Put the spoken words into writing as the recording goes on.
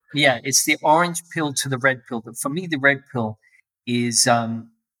Yeah, it's the orange pill to the red pill. But for me, the red pill is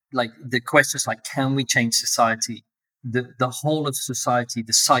like the questions like, can we change society? The whole of society,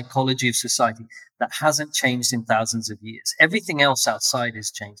 the psychology of society that hasn't changed in thousands of years. Everything else outside has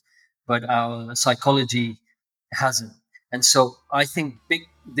changed, but our psychology hasn't. And so I think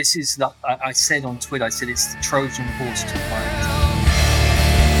this is the, I said on Twitter, I said it's the Trojan horse to climate.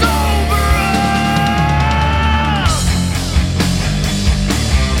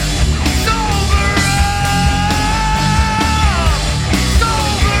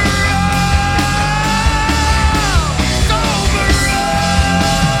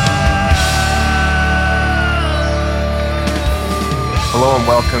 Hello and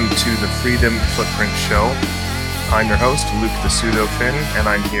welcome to the Freedom Footprint Show. I'm your host, Luke the Pseudo-Finn, and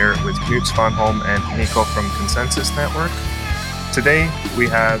I'm here with Knut Svanholm and Nico from Consensus Network. Today, we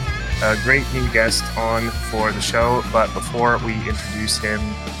have a great new guest on for the show, but before we introduce him,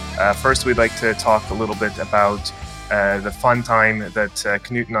 first we'd like to talk a little bit about the fun time that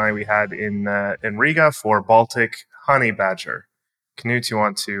Knut and I we had in Riga for Baltic Honey Badger. Knut, you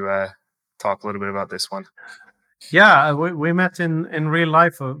want to talk a little bit about this one? Yeah, we met in real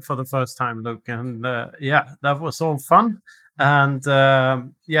life for the first time, Luke, and that was all fun. And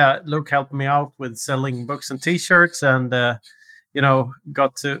Luke helped me out with selling books and T-shirts, and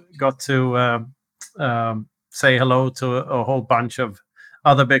got to say hello to a whole bunch of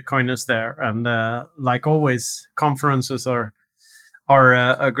other Bitcoiners there. And like always, conferences are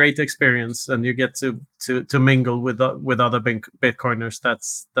a great experience, and you get to mingle with other Bitcoiners.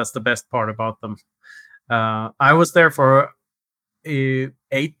 That's the best part about them. I was there for 8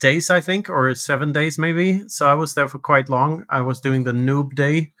 days, I think, or 7 days maybe. So I was there for quite long. I was doing the Noob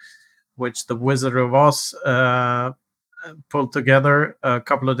Day, which the Wizard of Oz pulled together a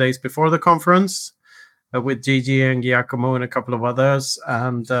couple of days before the conference with Gigi and Giacomo and a couple of others.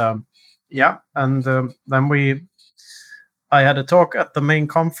 And then I had a talk at the main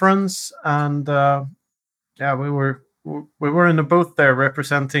conference, and we were in the booth there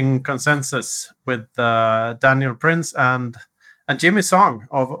representing Consensus with Daniel Prince and Jimmy Song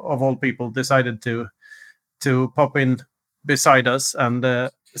of all people decided to pop in beside us and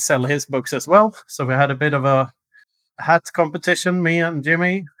sell his books as well. So we had a bit of a hat competition, me and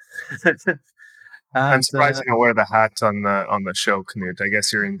Jimmy. I'm surprised you don't wear the hat on the show, Knut. I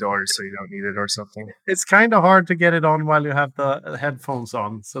guess you're indoors, so you don't need it or something. It's kind of hard to get it on while you have the headphones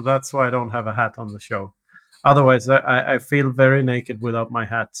on, so that's why I don't have a hat on the show. Otherwise, I feel very naked without my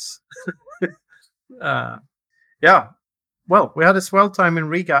hats. Well, we had a swell time in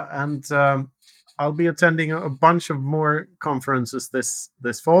Riga, and I'll be attending a bunch of more conferences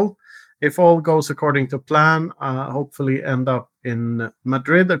this fall. If all goes according to plan, hopefully end up in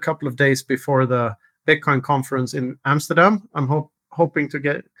Madrid a couple of days before the Bitcoin conference in Amsterdam. I'm hoping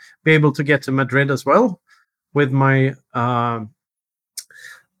to be able to get to Madrid as well with my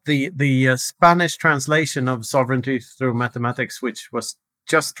the Spanish translation of Sovereignty Through Mathematics, which was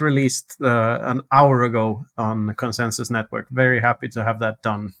just released an hour ago on the Consensus Network. Very happy to have that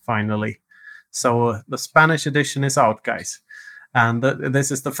done finally. So the Spanish edition is out, guys. And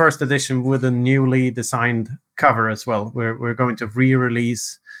this is the first edition with a newly designed cover as well. We're going to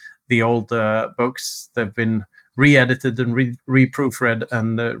re-release the old books. They've been re-edited and re-proofread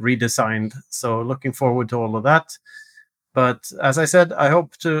and redesigned. So looking forward to all of that. But as I said, I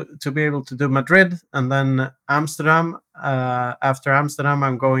hope to be able to do Madrid and then Amsterdam. After Amsterdam,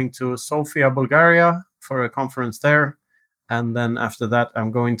 I'm going to Sofia, Bulgaria for a conference there. And then after that, I'm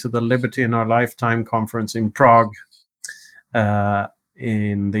going to the Liberty in Our Lifetime conference in Prague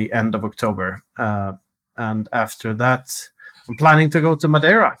in the end of October. And after that, I'm planning to go to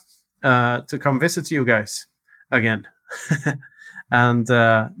Madeira to come visit you guys again and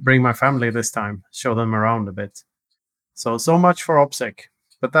bring my family this time, show them around a bit. So much for OPSEC,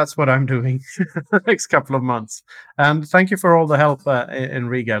 but that's what I'm doing the next couple of months. And thank you for all the help in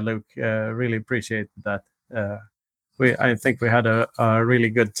Riga, Luke. Really appreciate that. I think we had a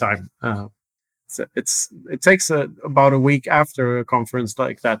really good time. It takes about a week after a conference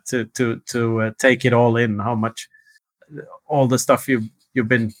like that to take it all in. How much all the stuff you've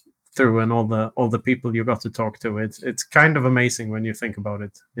been through and all the people you got to talk to. It's kind of amazing when you think about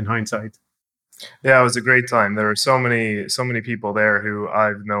it in hindsight. Yeah, it was a great time. There were so many people there who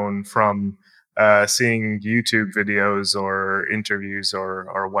I've known from seeing YouTube videos or interviews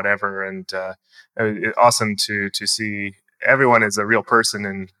or whatever, and awesome to see everyone is a real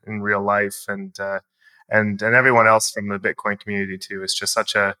person in real life, and everyone else from the Bitcoin community too. It's just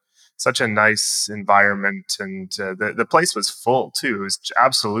such a nice environment, and the place was full too. It was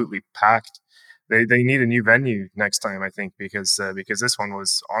absolutely packed. they need a new venue next time, I think, because this one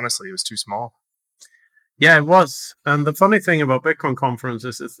was honestly it was too small. Yeah, it was. And the funny thing about Bitcoin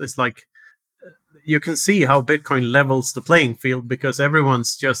conferences is it's like you can see how Bitcoin levels the playing field because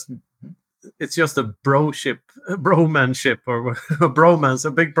everyone's just it's just a bromanship, or a bromance,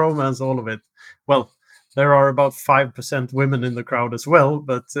 a big bromance, all of it. Well, there are about 5% women in the crowd as well,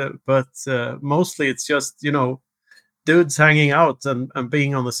 but mostly it's just dudes hanging out and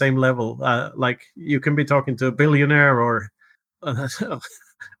being on the same level. Like you can be talking to a billionaire or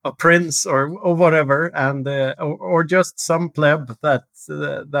a prince or whatever, and or just some pleb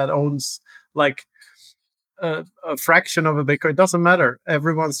that owns like a fraction of a Bitcoin. It doesn't matter.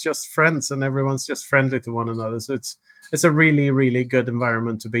 Everyone's just friends and everyone's just friendly to one another. So it's a really, really good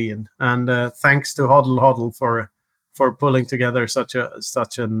environment to be in. And thanks to Hodl for pulling together such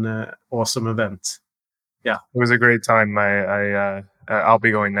an awesome event. Yeah, it was a great time. I'll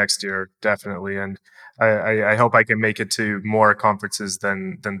be going next year definitely, and I hope I can make it to more conferences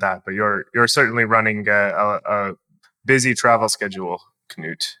than that. But you're certainly running a busy travel schedule,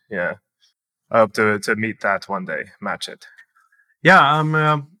 Knut. Yeah. I hope to meet that one day, match it. Yeah,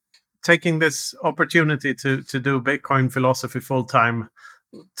 I'm taking this opportunity to do Bitcoin philosophy full time.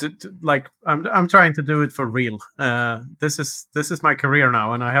 Like I'm trying to do it for real. This is my career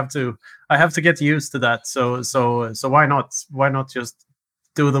now, and I have to get used to that. So why not just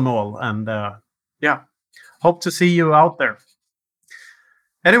do them all? And yeah, hope to see you out there.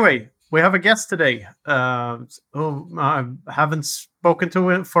 Anyway, we have a guest today who I haven't spoken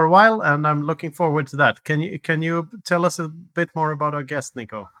to for a while, and I'm looking forward to that. Can you tell us a bit more about our guest,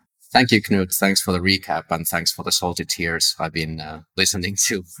 Nico? Thank you, Knut. Thanks for the recap, and thanks for the salty tears. I've been listening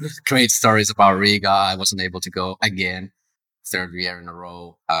to great stories about Riga. I wasn't able to go again, third year in a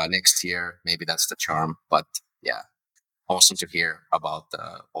row. Next year, maybe that's the charm. But yeah, awesome to hear about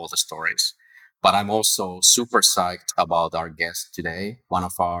all the stories. But I'm also super psyched about our guest today, one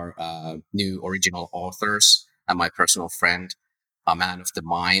of our new original authors and my personal friend, a man of the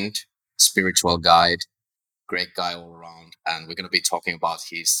mind, spiritual guide, great guy all around. And we're going to be talking about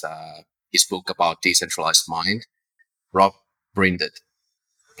his book about decentralized mind, Rob Brinded.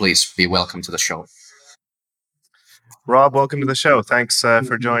 Please be welcome to the show. Rob, welcome to the show. Thanks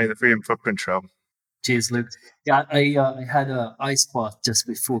for joining the Freedom Footprint Show. Cheers, Luke. Yeah, I had an ice bath just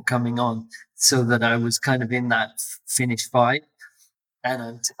before coming on, so that I was kind of in that finished vibe,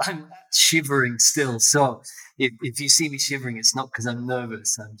 and I'm shivering still. So if you see me shivering, it's not because I'm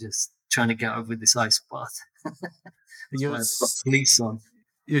nervous. I'm just trying to get over this ice bath. I've got fleece on.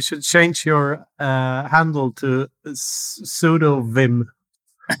 You should change your handle to pseudo Vim.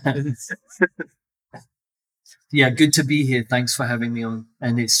 Yeah, good to be here. Thanks for having me on,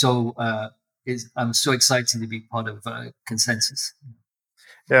 and I'm so excited to be part of Consensus.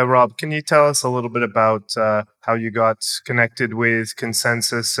 Yeah, Rob, can you tell us a little bit about how you got connected with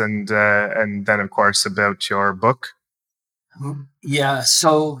Consensus, and then, of course, about your book? Yeah,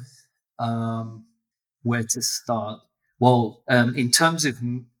 so where to start? Well, in terms of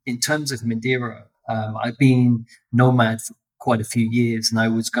Madeira, I've been nomad for quite a few years, and I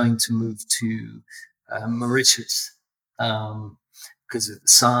was going to move to Mauritius because of the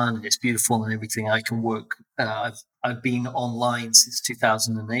sun and it's beautiful and everything. I can work. I've been online since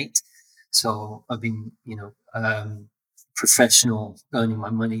 2008, so I've been professional, earning my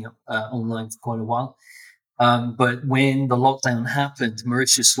money online for quite a while. But when the lockdown happened,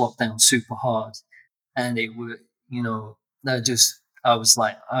 Mauritius locked down super hard, and it would, I was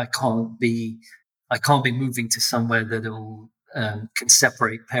like, I can't be moving to somewhere that can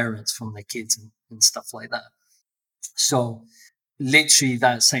separate parents from their kids and stuff like that. So literally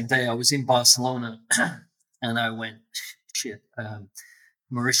that same day I was in Barcelona and I went, shit,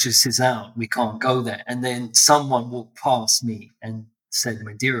 Mauritius is out. We can't go there. And then someone walked past me and said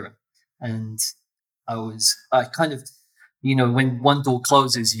Madeira. And I kind of, when one door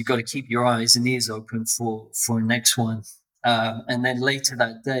closes, you got to keep your eyes and ears open for the next one. And then later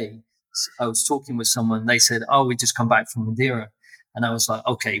that day, I was talking with someone. They said, "Oh, we just come back from Madeira," and I was like,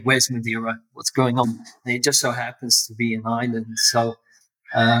 "Okay, where's Madeira? What's going on?" And it just so happens to be an island. So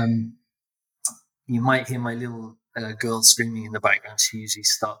you might hear my little girl screaming in the background. She usually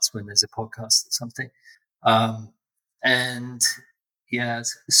starts when there's a podcast or something. And yeah,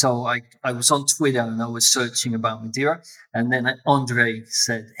 so I was on Twitter and I was searching about Madeira, and then Andre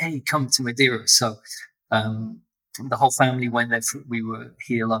said, "Hey, come to Madeira." So the whole family went there. We were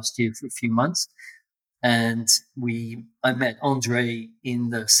here last year for a few months, and I met Andre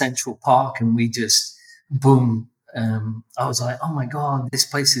in the Central Park, and we just boom. I was like, "Oh my god, this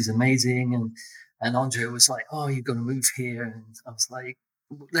place is amazing!" And Andre was like, "Oh, you're gonna move here," and I was like,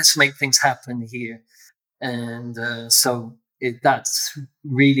 let's make things happen here. And that's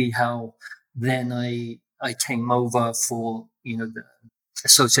really how then I came over for the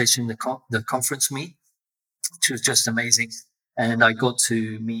association, the conference meet, which was just amazing. And I got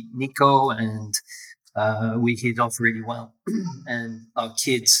to meet Nico, and we hit off really well. And our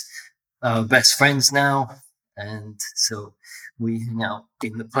kids are best friends now. And so we hang out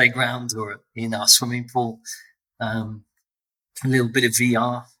in the playground or in our swimming pool, a little bit of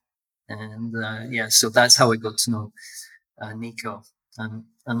VR. And so that's how I got to know Nico. I'm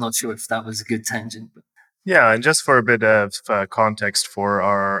not sure if that was a good tangent, but Yeah, and just for a bit of context for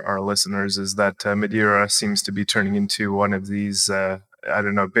our listeners, is that Madeira seems to be turning into one of these, I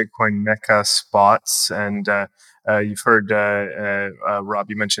don't know, Bitcoin mecca spots. And you've heard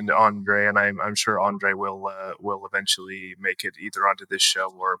Rob, you mentioned Andre, and I'm sure Andre will eventually make it either onto this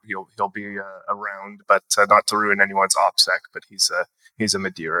show or he'll be around, but not to ruin anyone's OPSEC, but he's a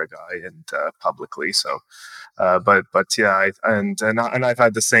Madeira guy and publicly so. But yeah, and I've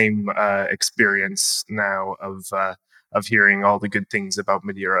had the same experience now of hearing all the good things about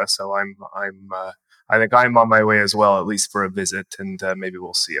Madeira. So I think I'm on my way as well, at least for a visit, and maybe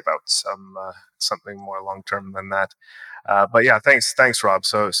we'll see about something more long term than that. But yeah, thanks, Rob.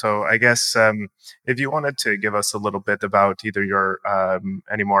 So I guess if you wanted to give us a little bit about either your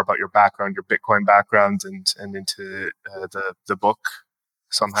any more about your background, your Bitcoin background, and into the book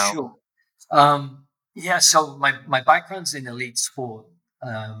somehow. sure. So my background's in elite sport.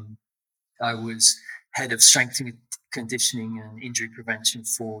 I was head of strength and conditioning and injury prevention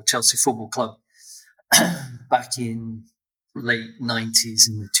for Chelsea Football Club back in late 90s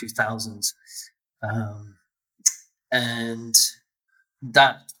and the 2000s. And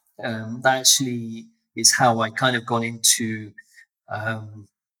that actually is how I kind of got into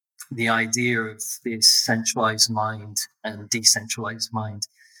the idea of this centralized mind and decentralized mind,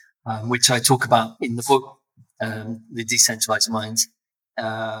 which I talk about in the book, The Decentralized Mind.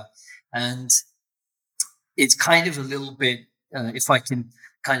 And it's kind of a little bit, if I can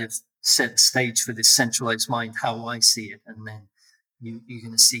kind of set the stage for this centralized mind, how I see it, and then you're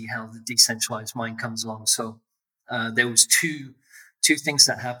going to see how the decentralized mind comes along. So there was two things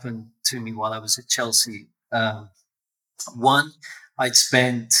that happened to me while I was at Chelsea. One, I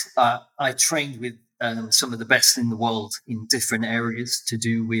trained with some of the best in the world in different areas to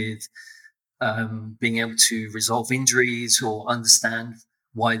do with being able to resolve injuries or understand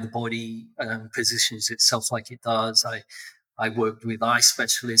why the body positions itself like it does. I worked with eye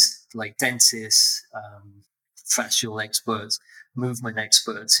specialists like dentists, fascial experts, movement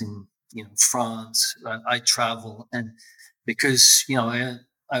experts in France. I travel, and because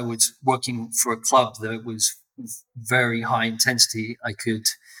I was working for a club that was very high intensity, I could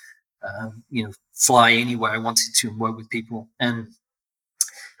fly anywhere I wanted to and work with people. And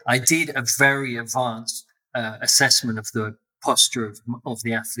I did a very advanced assessment of the posture of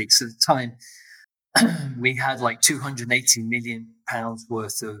the athletes. At the time, we had like 280 million pounds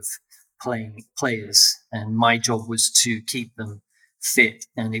worth of players, and my job was to keep them fit.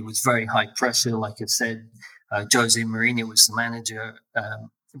 And it was very high pressure. Like I said, Jose Mourinho was the manager.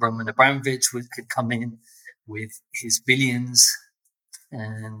 Roman Abramovich could come in with his billions.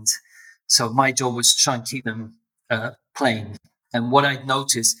 And so my job was to try and keep them playing. And what I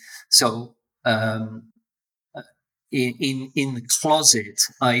noticed, so in the closet,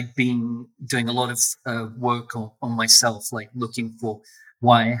 I'd been doing a lot of work on myself, like looking for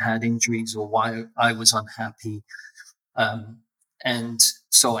why I had injuries or why I was unhappy. And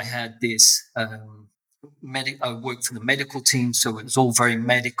so I had this I worked for the medical team, so it was all very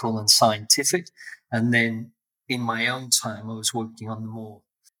medical and scientific. And then in my own time, I was working on the more,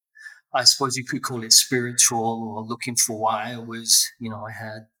 I suppose you could call it spiritual, or looking for why I was, I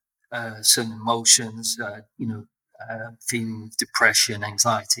had certain emotions, feeling depression,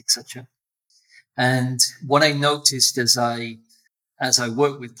 anxiety, etc. And what I noticed as I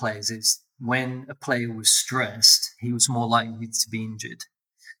worked with players is when a player was stressed, he was more likely to be injured.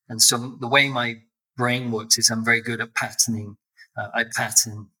 And so the way my brain works is I'm very good at patterning. I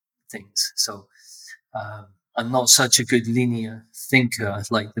pattern things. So I'm not such a good linear thinker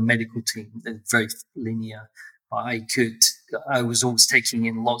like the medical team. They're very linear. I was always taking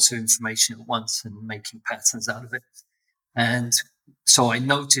in lots of information at once and making patterns out of it. And so I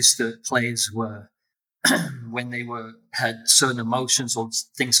noticed that players were, when they had certain emotions or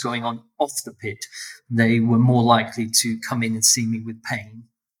things going on off the pitch, they were more likely to come in and see me with pain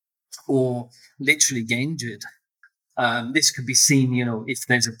or literally get injured. This could be seen, if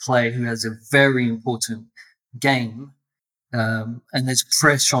there's a player who has a very important game and there's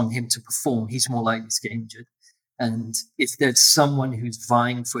pressure on him to perform, he's more likely to get injured. And if there's someone who's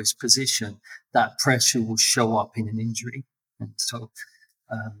vying for his position, that pressure will show up in an injury. And so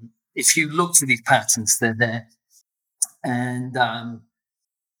if you look for these patterns, they're there. And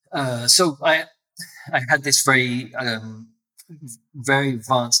so I had this very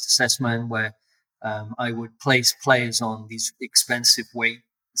advanced assessment where I would place players on these expensive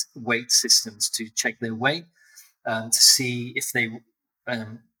weight systems to check their weight, to see if they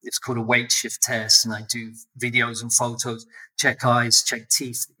it's called a weight shift test, and I do videos and photos, check eyes, check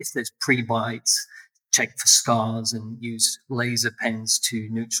teeth, if there's pre-bites, check for scars, and use laser pens to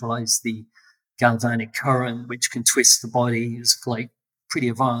neutralize the galvanic current, which can twist the body. It's like pretty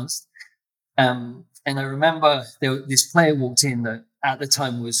advanced. And I remember this player walked in that at the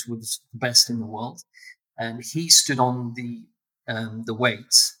time was the best in the world, and he stood on the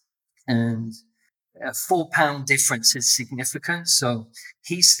weights, and a 4 pound difference is significant. So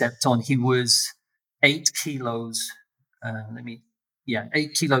he stepped on. He was 8 kilos.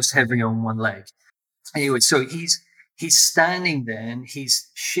 8 kilos heavier on one leg. Anyway, so he's standing there and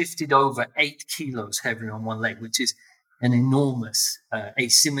he's shifted over 8 kilos heavier on one leg, which is an enormous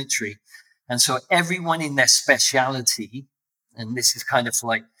asymmetry. And so everyone in their speciality, and this is kind of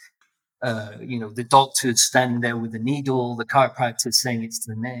like, the doctor standing there with the needle, the chiropractor saying it's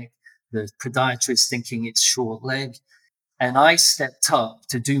the neck, the podiatrist thinking it's short leg. And I stepped up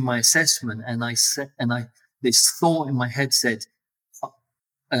to do my assessment, and this thought in my head said,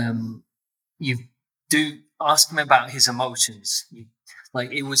 you do ask him about his emotions.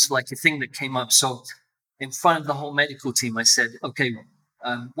 It was like a thing that came up. So in front of the whole medical team, I said, okay,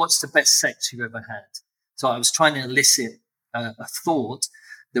 what's the best sex you've ever had? So I was trying to elicit a thought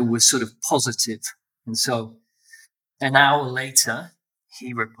that was sort of positive. And so an hour later,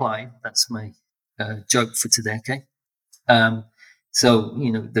 he replied, that's my joke for today, okay? So,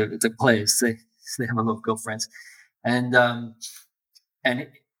 the players, they have a lot of girlfriends. And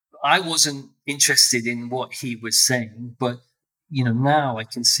I wasn't interested in what he was saying, but, now I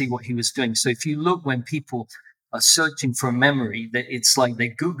can see what he was doing. So if you look when people are searching for a memory, that it's like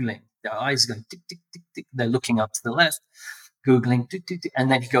they're Googling, their eyes going tick, tick, tick, tick. They're looking up to the left, Googling, tick, tick, tick.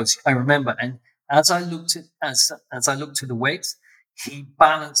 And then he goes, I remember. And as I looked to the weights, he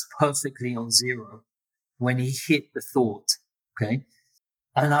balanced perfectly on 0 when he hit the thought. Okay.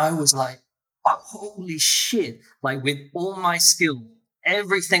 And I was like, oh, holy shit. Like, with all my skill,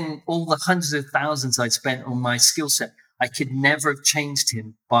 everything, all the hundreds of thousands I spent on my skill set, I could never have changed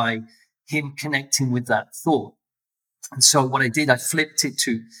him by him connecting with that thought. And so what I did, I flipped it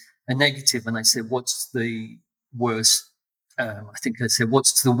to a negative, and I said, what's the worst? I think I said,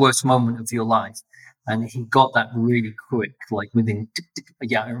 what's the worst moment of your life? And he got that really quick, like within,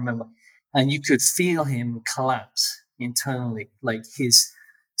 I remember. And you could feel him collapse internally,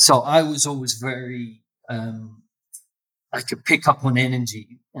 so I was always very, I could pick up on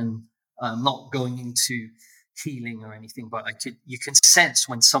energy, and not going into healing or anything, but you can sense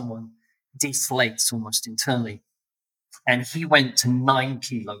when someone deflates almost internally. And he went to 9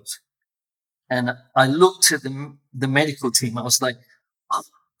 kilos. And I looked at the medical team. I was like, oh,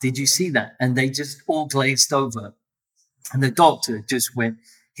 did you see that? And they just all glazed over. And the doctor just went,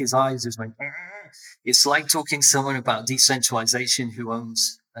 his eyes just went, It's like talking to someone about decentralization who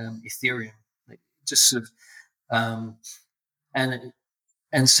owns Ethereum. Just sort of,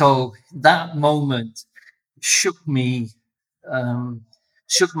 and so that moment shook me,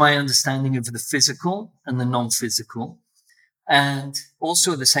 shook my understanding of the physical and the non-physical. And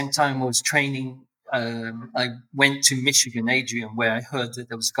also at the same time I was training, I went to Michigan, Adrian, where I heard that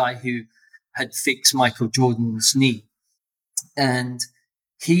there was a guy who had fixed Michael Jordan's knee. And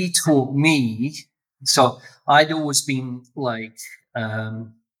he taught me, so I'd always been like,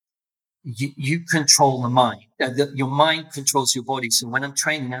 you control the mind. Your mind controls your body. So when I'm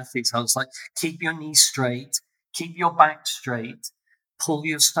training athletes, I was like, keep your knees straight, keep your back straight, pull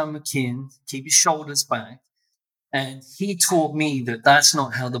your stomach in, keep your shoulders back. And he taught me that that's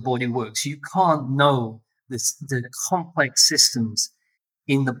not how the body works. You can't know the complex systems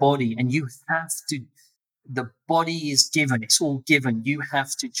in the body, and you have to, the body is given, it's all given. You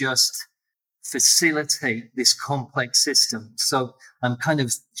have to just facilitate this complex system. So I'm kind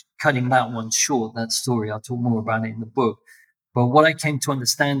of cutting that one short, that story. I'll talk more about it in the book. But what I came to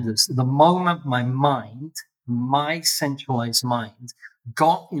understand is the moment my centralized mind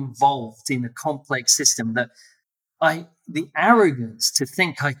got involved in a complex system, that the arrogance to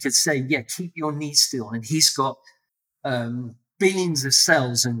think I could say, yeah, keep your knee still. And he's got billions of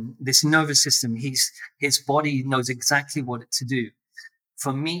cells and this nervous system. His body knows exactly what to do.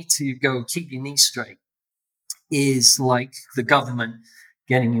 For me to go, keep your knee straight, is like the government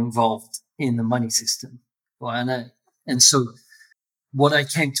getting involved in the money system. Well, and so what I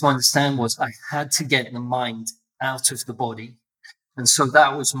came to understand was I had to get the mind out of the body. And so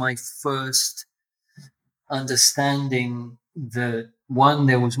that was my first understanding that one,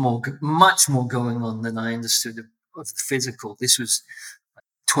 there was much more going on than I understood of the physical. This was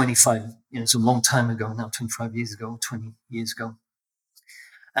 25, it's a long time ago now, 25 years ago, 20 years ago.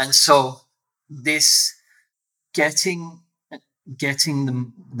 And so this getting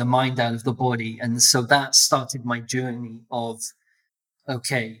the mind out of the body. And so that started my journey of,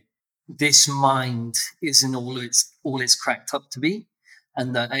 okay, this mind isn't all it's cracked up to be.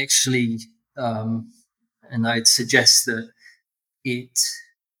 And that actually, and I'd suggest that it,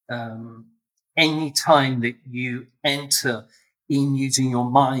 any time that you enter in using your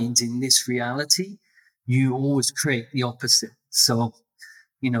mind in this reality, you always create the opposite. So,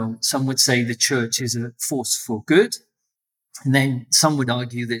 some would say the church is a force for good. And then some would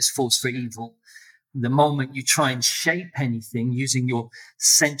argue that it's force for evil. The moment you try and shape anything using your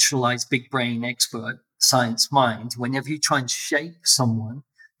centralized big brain expert science mind, whenever you try and shape someone,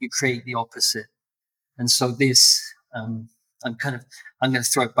 you create the opposite. And so this, I'm going to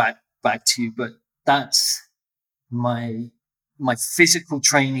throw it back to you, but that's my physical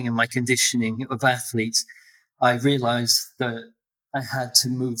training and my conditioning of athletes. I realized that I had to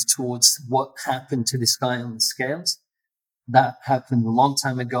move towards what happened to this guy on the scales. That happened a long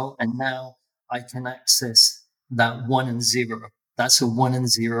time ago, and now I can access that 1 and 0. That's a 1 and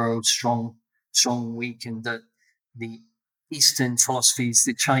 0 strong week, and that the Eastern philosophies,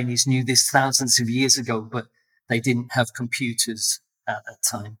 the Chinese knew this thousands of years ago, but they didn't have computers at that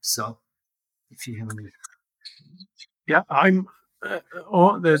time. So, if you hear me, yeah,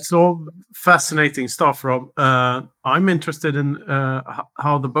 it's all fascinating stuff, Rob. I'm interested in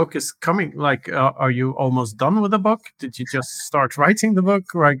how the book is coming. Like, are you almost done with the book? Did you just start writing the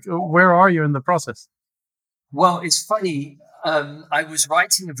book? Like, where are you in the process? Well, it's funny. I was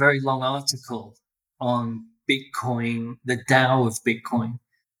writing a very long article on Bitcoin, the Tao of Bitcoin.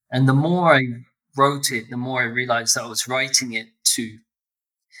 And the more I wrote it, the more I realized I was writing it to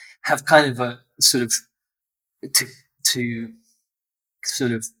have kind of a sort of, to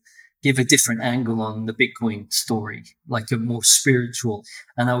sort of give a different angle on the Bitcoin story, like a more spiritual.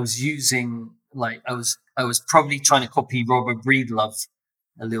 And I was using, like, I was probably trying to copy Robert Breedlove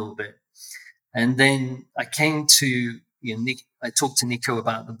a little bit. And then I came to, I talked to Nico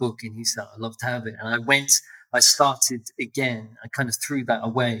about the book, and he said, I'd love to have it. And I started again. I kind of threw that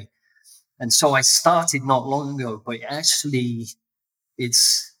away. And so I started not long ago, but actually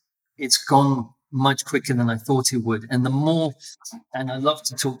it's gone much quicker than I thought it would. And and I'd love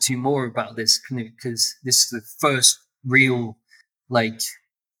to talk to you more about this, Knut, because this is the first real, like,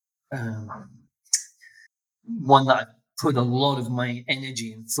 one that I put a lot of my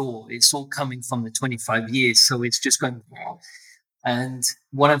energy and thought. It's all coming from the 25 years. So it's just going, and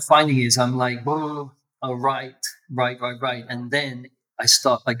what I'm finding is I'm like, whoa, oh, right. And then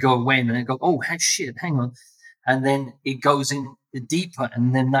I go away and I go, oh, shit, hang on. And then it goes in deeper,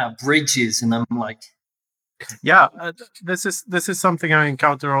 and then that bridges, and I'm like, yeah, this is something I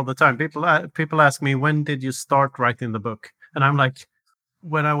encounter all the time. People ask me, when did you start writing the book? And I'm like,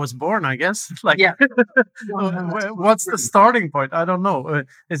 when I was born, I guess. Like, yeah. What's the starting point? I don't know.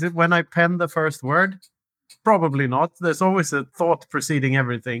 Is it when I pen the first word? Probably not. There's always a thought preceding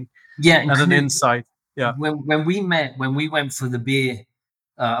everything. Yeah, and an insight. Yeah. When we met, when we went for the beer,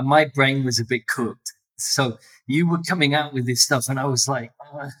 my brain was a bit cooked. So you were coming out with this stuff, and I was like,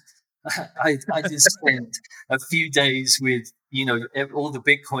 I just spent a few days with all the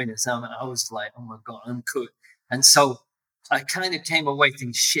Bitcoiners, and I was like, oh my god, I'm cooked. And so I kind of came away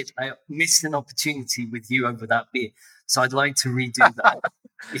thinking, shit, I missed an opportunity with you over that beer. So I'd like to redo that.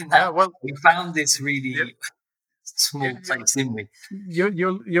 Yeah, well, we found this really small place, didn't we?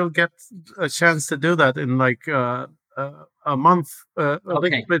 You'll get a chance to do that in like a month, a little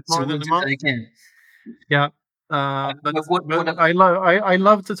bit more than a month. Again. Yeah, but I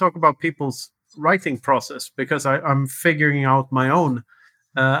love to talk about people's writing process, because I'm figuring out my own,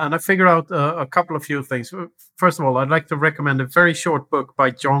 and I figure out a couple of few things. First of all, I'd like to recommend a very short book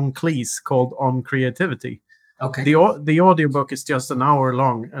by John Cleese called On Creativity. Okay. The audiobook is just an hour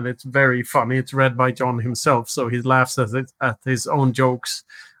long, and it's very funny. It's read by John himself, so he laughs at his own jokes,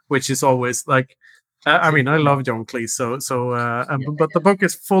 which is always like, I mean, I love John Cleese, but the book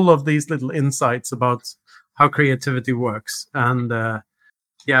is full of these little insights about how creativity works, and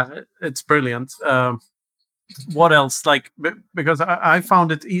it's brilliant. What else? Like, because I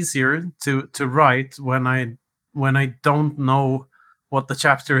found it easier to write when I don't know what the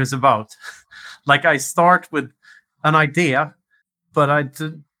chapter is about. Like, I start with an idea, but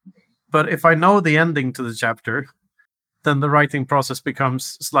But if I know the ending to the chapter, then the writing process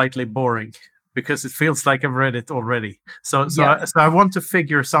becomes slightly boring because it feels like I've read it already. So I want to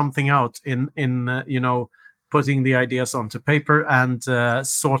figure something out in putting the ideas onto paper and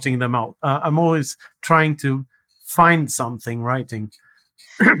sorting them out. I'm always trying to find something writing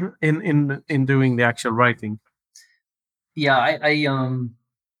in doing the actual writing. Yeah,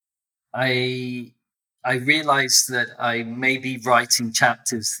 I realized that I may be writing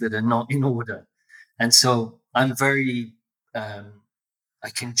chapters that are not in order, and so I'm very I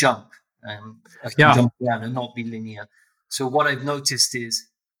can jump. I can jump around and not be linear. So what I've noticed is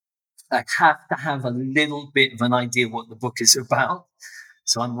I have to have a little bit of an idea what the book is about.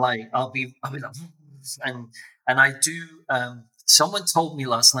 So I'm like, I'll be like, and I do. Someone told me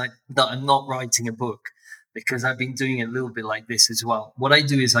last night that I'm not writing a book because I've been doing a little bit like this as well. What I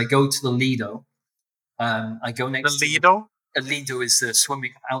do is I go to the Lido. I go next the Lido. The Lido is the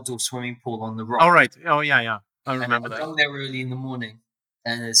outdoor swimming pool on the rock. Oh right. Oh yeah. I remember and I that. go there early in the morning,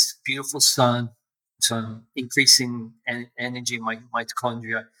 and it's beautiful sun, so I'm increasing energy in my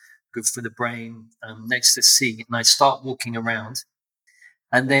mitochondria, good for the brain. Next to sea, and I start walking around,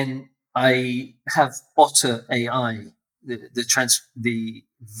 and then I have Otter AI, the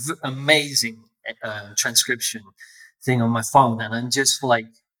amazing transcription thing on my phone, and I'm just like,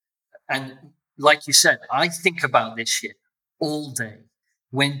 and like you said, I think about this shit all day.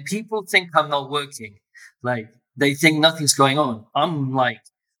 When people think I'm not working, like they think nothing's going on. I'm like,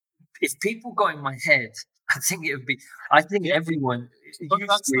 if people got in my head, I think it would be. I think everyone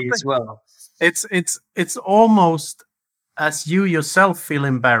usually as well. It's almost as you yourself feel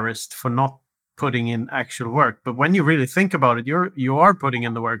embarrassed for not putting in actual work, but when you really think about it, you are putting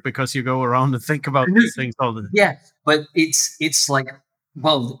in the work because you go around and think about these things all the time. Yeah, but it's like,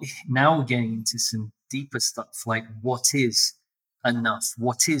 well, now we're getting into some deeper stuff, like what is enough,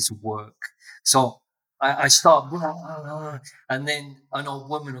 what is work. So I start, and then an old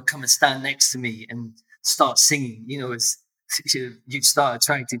woman will come and stand next to me and start singing. As you start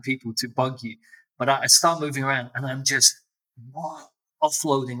attracting people to bug you, but I start moving around, and I'm just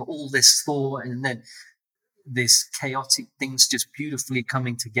offloading all this thought, and then this chaotic things just beautifully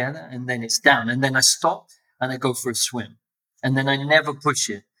coming together, and then it's down, and then I stop and I go for a swim, and then I never push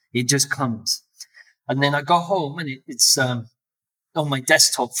it. It just comes. And then I go home, and it's on my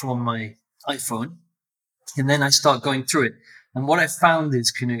desktop from my iPhone, and then I start going through it. And what I found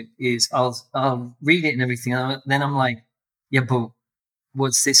is I'll read it and everything, and then I'm like, yeah, but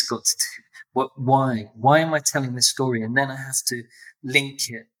what's this got to do? Why am I telling this story? And then I have to link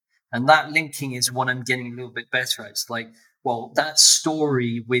it. And that linking is what I'm getting a little bit better at. It's like, well, that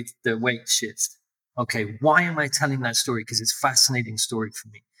story with the weight shift. Okay, why am I telling that story? Because it's a fascinating story for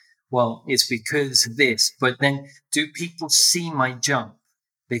me. Well, it's because of this. But then do people see my jump?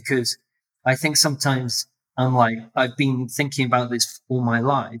 Because I think sometimes I'm like, I've been thinking about this all my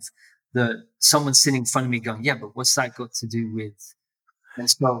life, that someone's sitting in front of me going, yeah, but what's that got to do with? And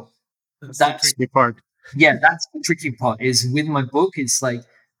so that's the tricky part. Yeah, that's the tricky part. Is with my book, it's like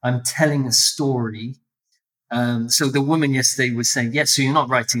I'm telling a story. So the woman yesterday was saying, "Yes, so you're not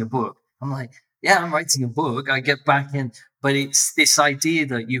writing a book." I'm like, "Yeah, I'm writing a book." I get back in, but it's this idea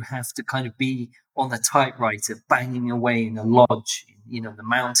that you have to kind of be on the typewriter, banging away in a lodge, the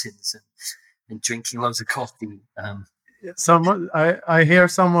mountains, and drinking loads of coffee. I hear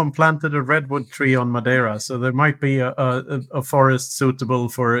someone planted a redwood tree on Madeira, so there might be a forest suitable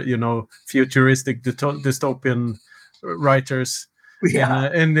for futuristic dystopian writers.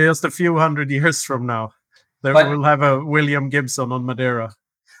 Yeah. In just a few hundred years from now, we'll have a William Gibson on Madeira.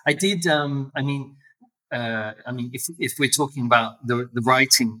 I did. If we're talking about the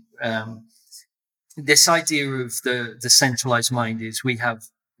writing, this idea of the decentralized mind is we have.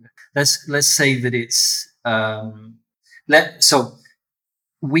 Let's say that it's. So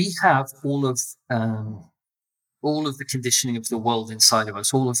we have all of the conditioning of the world inside of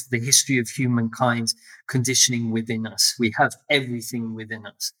us, all of the history of humankind conditioning within us. We have everything within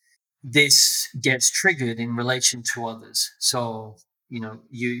us. This gets triggered in relation to others. So,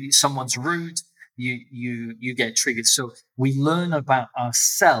 someone's rude, you get triggered. So we learn about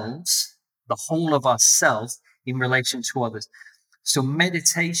ourselves, the whole of ourselves in relation to others. So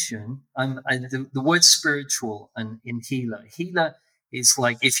meditation, the word spiritual and in healer is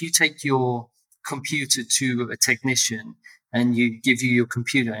like if you take your computer to a technician and you give you your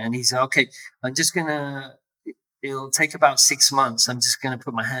computer and he says, okay, it'll take about 6 months. I'm just going to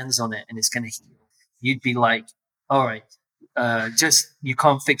put my hands on it and it's going to heal. You'd be like, all right, you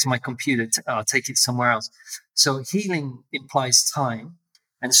can't fix my computer. I'll take it somewhere else. So healing implies time.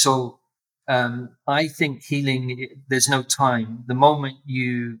 And so I think healing, there's no time. The moment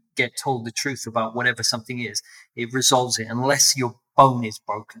you get told the truth about whatever something is, it resolves it, unless your bone is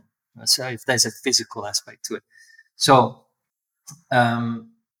broken. So if there's a physical aspect to it. So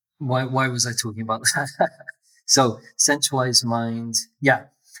why was I talking about that? So centralized mind. Yeah.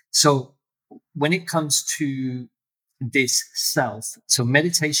 So when it comes to this self, so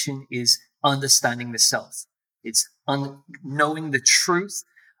meditation is understanding the self. It's knowing the truth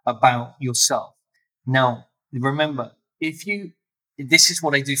about yourself. Now, remember, this is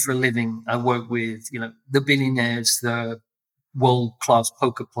what I do for a living. I work with, the billionaires, the world-class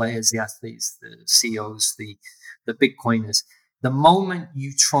poker players, the athletes, the CEOs, the Bitcoiners. The moment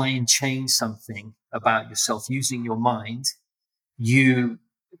you try and change something about yourself using your mind, you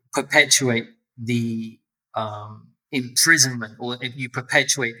perpetuate the imprisonment, or you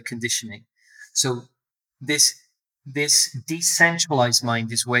perpetuate the conditioning. So this decentralized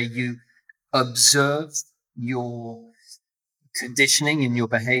mind is where you observe your conditioning and your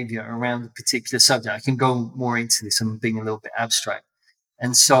behavior around a particular subject. I can go more into this. I'm being a little bit abstract.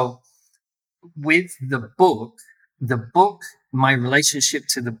 And so with the book, my relationship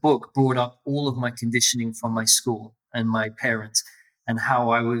to the book brought up all of my conditioning from my school and my parents, and how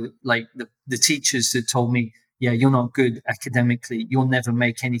I would, like, the teachers that told me, yeah, you're not good academically. You'll never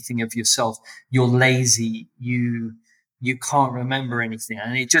make anything of yourself. You're lazy. You can't remember anything.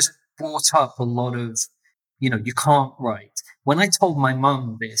 And it just brought up a lot of, you can't write. When I told my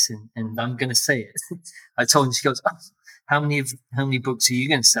mum this, and I'm going to say it, I told her, she goes, oh, how many books are you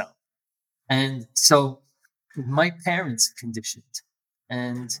going to sell? And so my parents conditioned.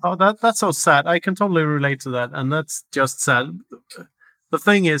 And that's so sad. I can totally relate to that, and that's just sad. The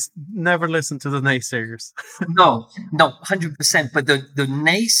thing is, never listen to the naysayers. no, 100%. But the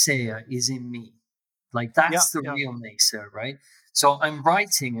naysayer is in me. Like, that's the real naysayer, right? So I'm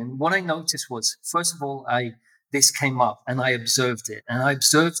writing, and what I noticed was, first of all, this came up, and I observed it. I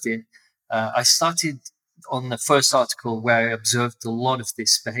started on the first article where I observed a lot of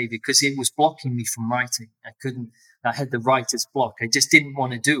this behavior, because it was blocking me from writing. I had the writer's block. I just didn't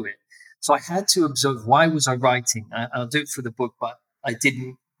want to do it. So I had to observe, why was I writing? I'll do it for the book, but I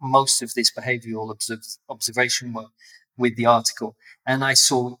didn't most of this behavioral observation work with the article. And I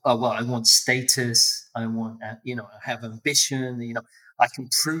saw, I want status. I want, I have ambition. I can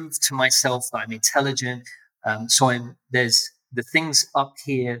prove to myself that I'm intelligent. So there's the things up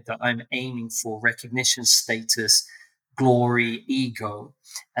here that I'm aiming for: recognition, status, glory, ego.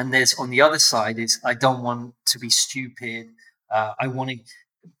 And there's, on the other side, is I don't want to be stupid. I want to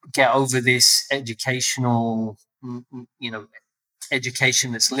get over this educational,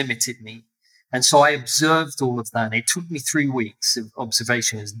 education that's limited me. And so I observed all of that. And it took me 3 weeks of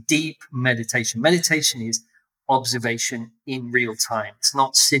observation. It's deep meditation. Meditation is observation in real time. It's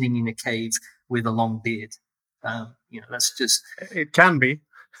not sitting in a cave with a long beard. That's just. It can be.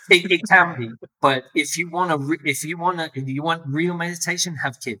 It can be, but if you want real meditation,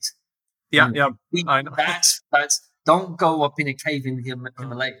 have kids. Yeah. I know. That's don't go up in a cave in the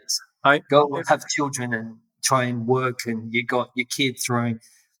Himalayas. Go have children and try and work, and you got your kid throwing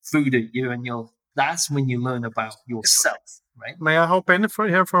food at you, and that's when you learn about yourself, right? May I hop in for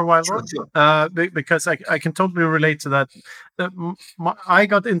a while? Sure. Because I can totally relate to that. I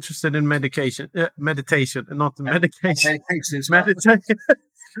got interested in meditation, not medication.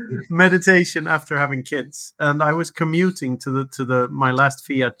 Meditation after having kids, and I was commuting to my last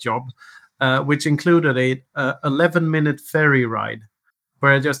Fiat job, which included a 11-minute ferry ride,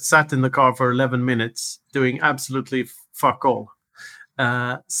 where I just sat in the car for 11 minutes doing absolutely fuck all.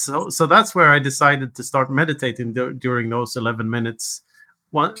 So that's where I decided to start meditating during those 11 minutes,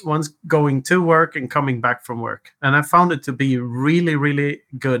 once going to work and coming back from work. And I found it to be really, really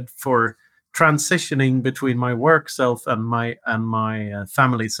good for transitioning between my work self and my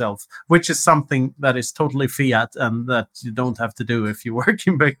family self, which is something that is totally fiat and that you don't have to do if you work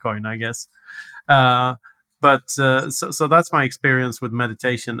in Bitcoin, I guess. So that's my experience with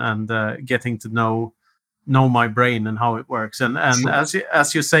meditation and getting to know my brain and how it works. And sure.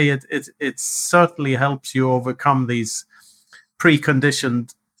 as you say, it certainly helps you overcome these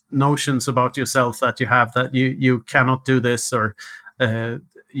preconditioned notions about yourself that you have, that you cannot do this, or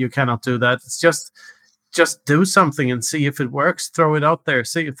you cannot do that. It's just do something and see if it works. Throw it out there.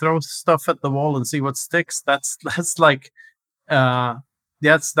 Throw stuff at the wall and see what sticks. That's like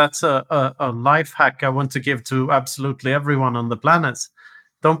that's a life hack I want to give to absolutely everyone on the planet.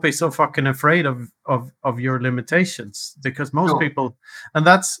 Don't be so fucking afraid of your limitations, because most people, and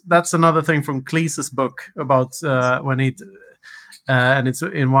that's another thing from Cleese's book about when he and it's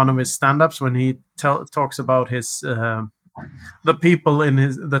in one of his stand-ups when he talks about his the people in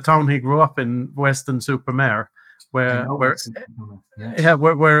the town he grew up in, Western Supermare, where where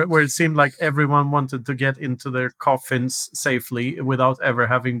it seemed like everyone wanted to get into their coffins safely without ever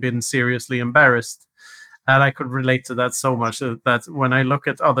having been seriously embarrassed. And I could relate to that so much that when I look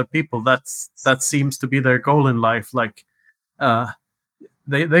at other people, that seems to be their goal in life. Like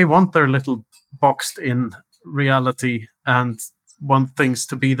they want their little boxed in reality and want things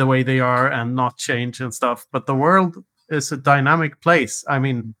to be the way they are and not change and stuff. But the world is a dynamic place. I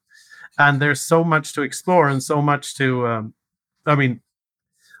mean, and there's so much to explore and so much to. I mean,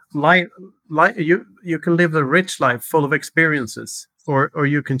 life, you can live a rich life full of experiences, or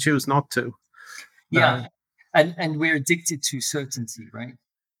you can choose not to. Yeah, and we're addicted to certainty, right?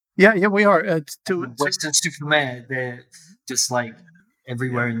 Yeah, we are. Western Superman, they're just like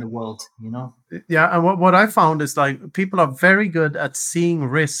everywhere in the world, you know. Yeah, and what I found is like people are very good at seeing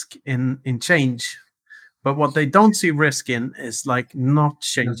risk in change, but what they don't see risk in is like not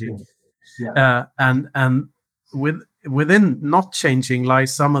changing. Yeah. And within not changing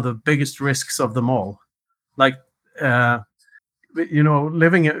lies some of the biggest risks of them all. Like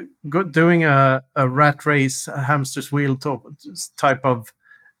doing a rat race, a hamster's wheel type of,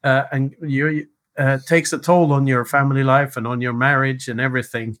 and you takes a toll on your family life and on your marriage and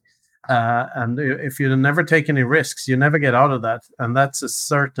everything. And if you never take any risks, you never get out of that, and that's a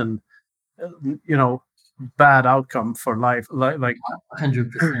certain, bad outcome for life. Like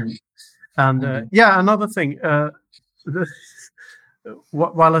 100%. And another thing.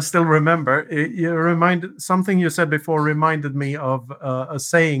 While I still remember, you reminded something you said before reminded me of a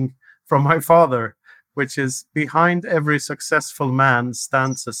saying from my father, which is, "Behind every successful man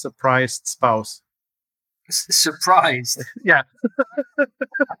stands a surprised spouse." Surprised? Yeah.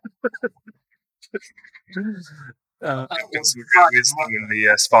 It's wisdom in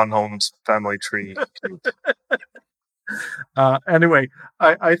the Svanholm's family tree. Anyway,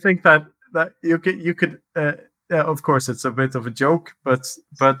 I think that you could. Of course, it's a bit of a joke, but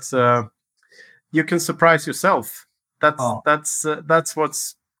you can surprise yourself. That's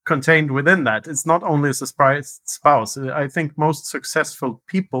what's contained within that. It's not only a surprised spouse. I think most successful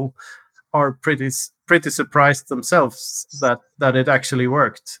people are pretty surprised themselves that it actually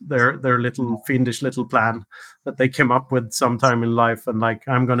worked. Their little fiendish little plan that they came up with sometime in life, and like,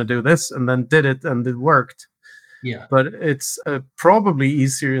 I'm going to do this, and then did it, and it worked. Yeah. But it's probably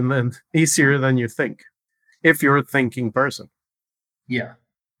easier than you think, if you're a thinking person. Yeah.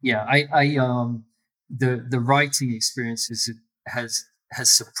 I the writing experience has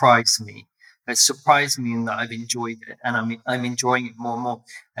surprised me. Has surprised me in that I've enjoyed it, and I'm enjoying it more and more.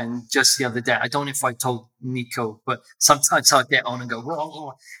 And just the other day, I don't know if I told Nico, but sometimes I get on and go,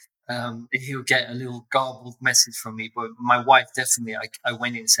 whoa. He'll get a little garbled message from me. But my wife, definitely, I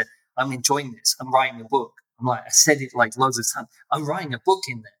went in and said, "I'm enjoying this. I'm writing a book." I'm like, I said it like loads of times. I'm writing a book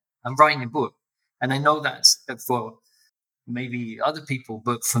in there. I'm writing a book. And I know that's for maybe other people,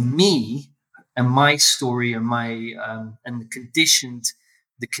 but for me and my story and my and the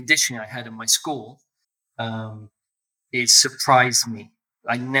conditioning I had in my school, it surprised me.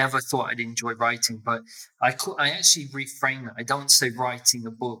 I never thought I'd enjoy writing, but I actually reframe it. I don't say writing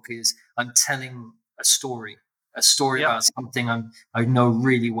a book is I'm telling a story about something I know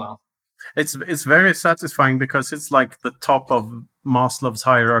really well. It's very satisfying because it's like the top of Maslow's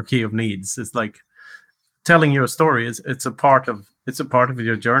hierarchy of needs. It's like telling your story. It's a part of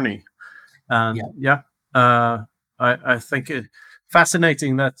your journey. And I think it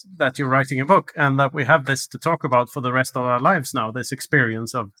fascinating that you're writing a book and that we have this to talk about for the rest of our lives now. This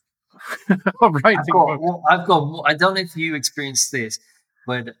experience of of writing a book. I've got. I don't know if you experienced this,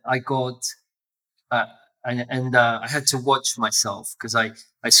 but I got. I had to watch myself because I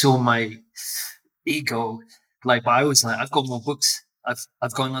saw my ego, like, but I was like, I've got more books.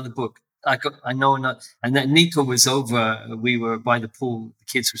 I've got another book. I know not. And then Nico was over. We were by the pool. The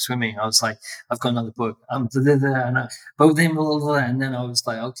kids were swimming. I was like, I've got another book. And both them, and then I was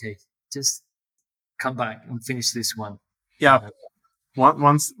like, okay, just come back and finish this one. Yeah.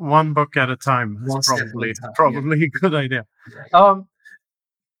 One book at a time is probably a good idea.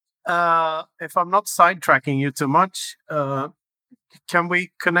 If I'm not sidetracking you too much, can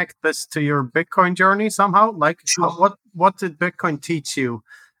we connect this to your Bitcoin journey somehow? Like, sure. What did Bitcoin teach you?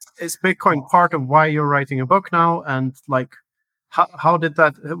 Is Bitcoin part of why you're writing a book now? And like, how did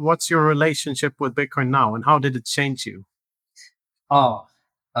that? What's your relationship with Bitcoin now, and how did it change you?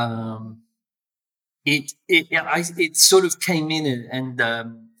 It sort of came in and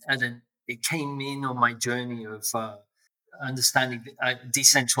it came in on my journey of understanding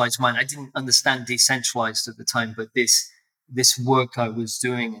decentralized mind. I didn't understand decentralized at the time, but this work I was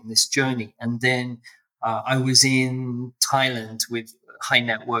doing and this journey, and then I was in Thailand with a high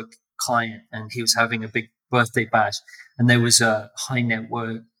network client, and he was having a big birthday bash, and there was a high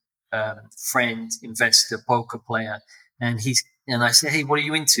network friend, investor, poker player, and I said, "Hey, what are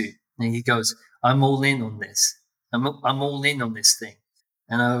you into?" And he goes, "I'm all in on this. I'm all in on this thing."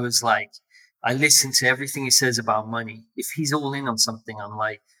 And I was like, I listen to everything he says about money. If he's all in on something, I'm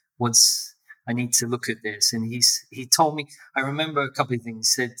like, what's I need to look at this. And he told me, I remember a couple of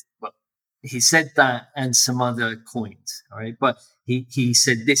things. He said that and some other coins. All right. But he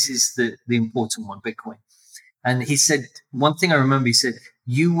said, this is the important one, Bitcoin. And he said, one thing I remember, he said,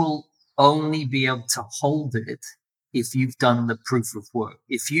 you will only be able to hold it if you've done the proof of work.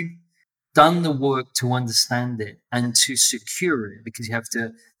 If you've done the work to understand it and to secure it, because you have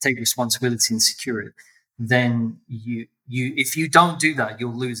to take responsibility and secure it, then if you don't do that,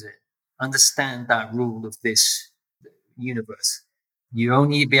 you'll lose it. Understand that rule of this universe. You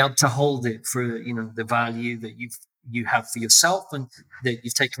only be able to hold it for, the value that you have for yourself and that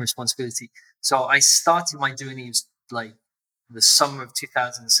you've taken responsibility. So I started my journey like the summer of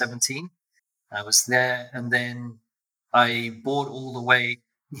 2017. I was there, and then I bought all the way,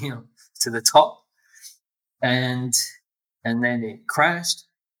 to the top, and then it crashed,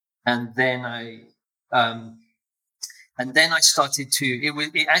 and then I started to.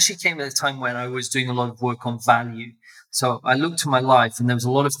 It actually came at a time when I was doing a lot of work on value. So I looked at my life, and there was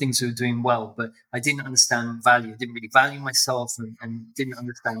a lot of things that were doing well, but I didn't understand value. I didn't really value myself, and didn't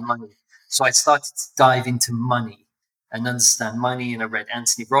understand money. So I started to dive into money and understand money. And I read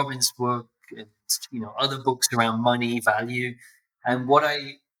Anthony Robbins' book and other books around money, value, and what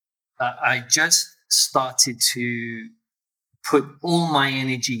I just started to put all my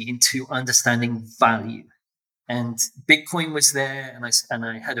energy into understanding value. And Bitcoin was there, and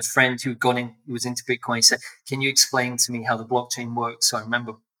I had a friend who was into Bitcoin. He said, "Can you explain to me how the blockchain works?" So I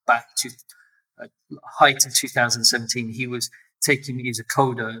remember back to height of 2017, he was taking me, he's a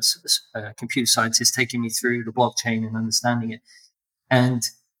coder, a computer scientist, taking me through the blockchain and understanding it. And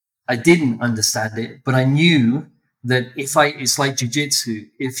I didn't understand it, but I knew that it's like jujitsu.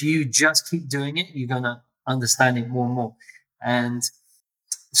 If you just keep doing it, you're going to understand it more and more. And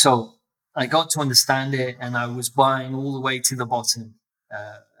so I got to understand it, and I was buying all the way to the bottom.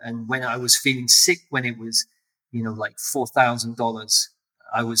 And when I was feeling sick, when it was, like $4,000,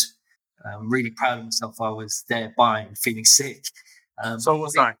 I was really proud of myself. I was there buying, feeling sick. So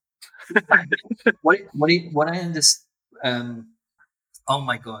was I. What I understand. Oh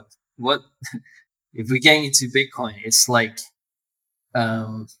my God! What if we get into Bitcoin? It's like,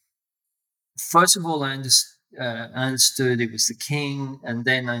 first of all, I understood it was the king, and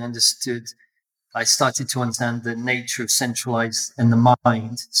then I started to understand the nature of centralized and the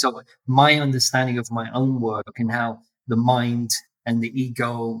mind. So my understanding of my own work and how the mind and the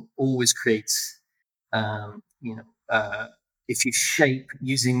ego always creates, if you shape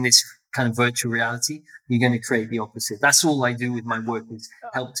using this kind of virtual reality, you're going to create the opposite. That's all I do with my work, is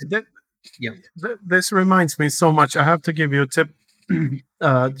help to. Yeah. This reminds me so much. I have to give you a tip.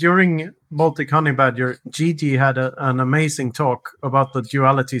 During Baltic Honey Badger, Gigi had an amazing talk about the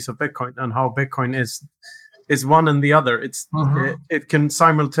dualities of Bitcoin and how Bitcoin is one and the other. It can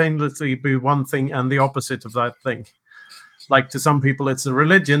simultaneously be one thing and the opposite of that thing. Like, to some people, it's a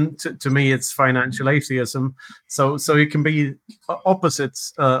religion. To me, it's financial atheism. So it can be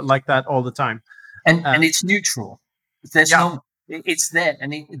opposites like that all the time. And it's neutral. There's it's there.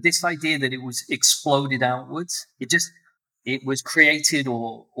 And this idea that it was exploded outwards, it was created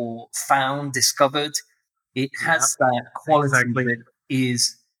or found, discovered. It has that quality that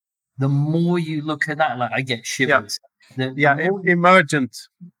is, the more you look at that, like I get shivers. Emergent.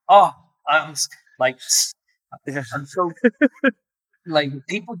 Oh, I'm like, I'm so like,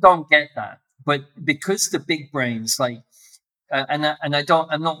 people don't get that, but because the big brains, like, I'm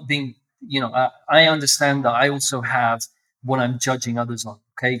not being, I understand that I also have what I'm judging others on,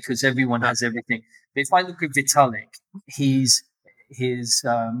 okay? Because everyone has everything. But if I look at Vitalik, he's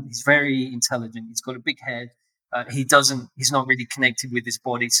very intelligent. He's got a big head. He's not really connected with his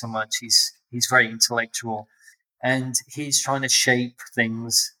body so much. He's very intellectual, and he's trying to shape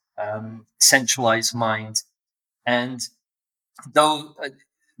things, centralized mind. And though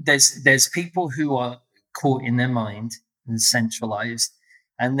there's people who are caught in their mind and centralized,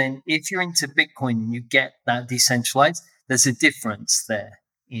 and then if you're into Bitcoin and you get that decentralized, there's a difference there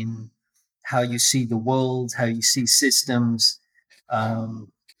in how you see the world, how you see systems.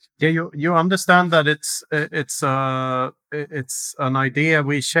 You understand that it's an idea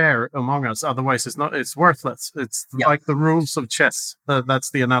we share among us. Otherwise, it's worthless. It's like the rules of chess.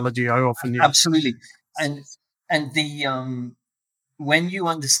 That's the analogy I often use. Absolutely, and the when you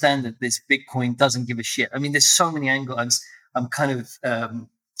understand that this Bitcoin doesn't give a shit. I mean, there's so many angles. I'm kind of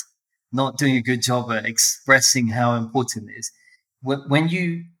not doing a good job at expressing how important it is. When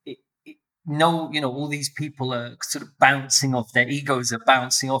you know, all these people are sort of bouncing off, their egos are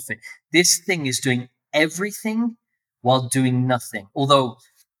bouncing off it. This thing is doing everything while doing nothing. Although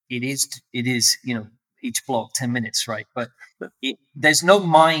it is, each block 10 minutes, right? But there's no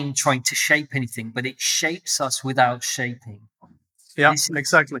mind trying to shape anything, but it shapes us without shaping. Yeah,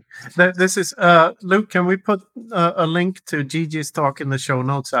 exactly. This is Luke. Can we put a link to Gigi's talk in the show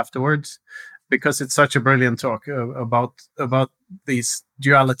notes afterwards? Because it's such a brilliant talk about these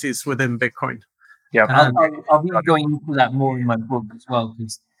dualities within Bitcoin. Yeah, I'll be going into that more in my book as well,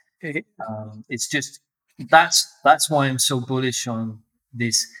 because it's just that's why I'm so bullish on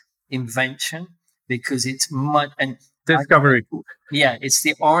this invention, because it's much and discovery. It's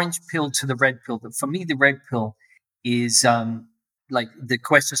the orange pill to the red pill. But for me, the red pill is like the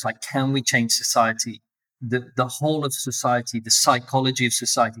questions like, can we change society? The whole of society, the psychology of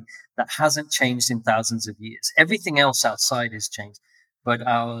society that hasn't changed in thousands of years. Everything else outside has changed, but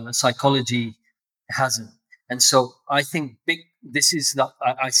our psychology hasn't. And so I think this is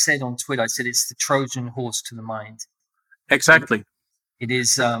I said on Twitter, I said it's the Trojan horse to the mind. Exactly. It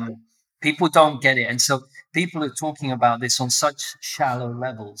is. People don't get it, and so people are talking about this on such shallow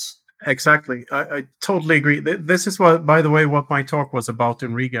levels. Exactly. I totally agree. This is what, by the way, what my talk was about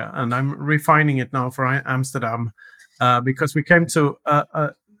in Riga, and I'm refining it now for Amsterdam because we came to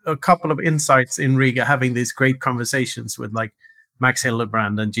a couple of insights in Riga, having these great conversations with like Max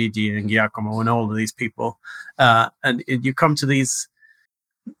Hildebrand and Gigi and Giacomo and all of these people, and you come to these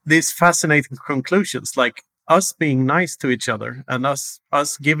fascinating conclusions, like us being nice to each other and us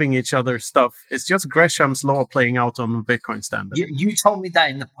giving each other stuff. It's just Gresham's law playing out on Bitcoin standard. You told me that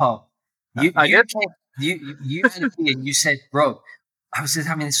in the pub. You had a beer and you said, bro, I was just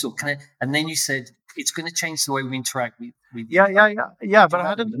having this thought, and then you said it's going to change the way we interact with yeah. But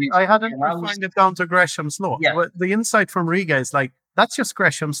I hadn't refined it down to Gresham's law. Yeah. The insight from Riga is like, that's just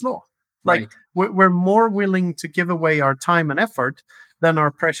Gresham's law. Like we're more willing to give away our time and effort than our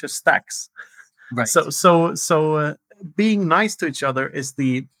precious stacks. Right. So being nice to each other is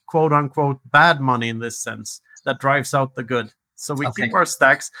the quote unquote bad money in this sense that drives out the good. So we keep our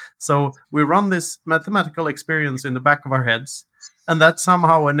stacks. So we run this mathematical experience in the back of our heads, and that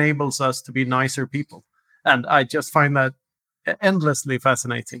somehow enables us to be nicer people. And I just find that endlessly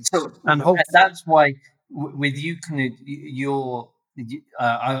fascinating. So, and that's why with you, Knut, you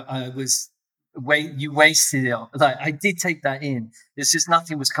wasted it. Like, I did take that in. It's just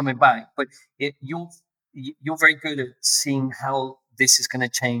nothing was coming back. But you're very good at seeing how this is going to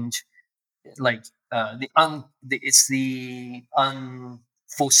change. Like it's the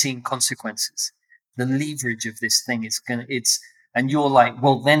unforeseen consequences. The leverage of this thing and you're like,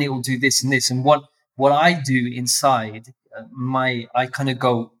 well, then it will do this and this. And what I do inside I kind of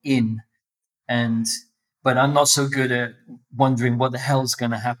go in, but I'm not so good at wondering what the hell's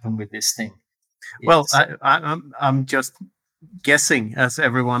going to happen with this thing. Well, I'm just guessing as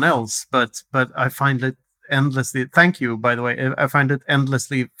everyone else, but I find it endlessly. Thank you, by the way. I find it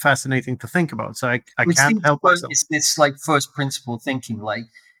endlessly fascinating to think about. So I can't help myself. It's like first principle thinking. Like,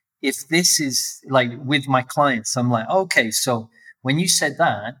 if this is like with my clients, I'm like, okay, so when you said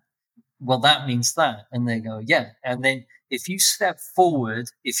that, well, that means that, and they go, yeah, and then if you step forward,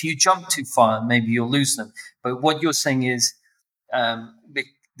 if you jump too far, maybe you'll lose them. But what you're saying is, can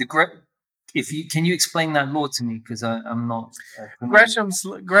you explain that law to me? Because I'm not.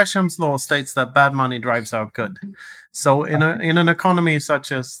 Gresham's law states that bad money drives out good. So in an economy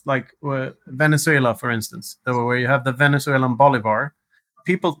such as like Venezuela, for instance, where you have the Venezuelan bolivar,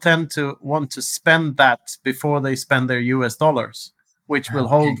 people tend to want to spend that before they spend their US dollars, which will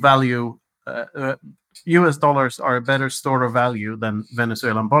hold value. US dollars are a better store of value than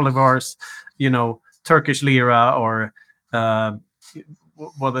Venezuelan bolivars. Turkish lira or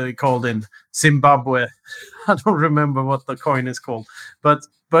what are they called in Zimbabwe? I don't remember what the coin is called, but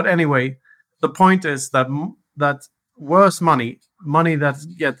anyway, the point is that worse money that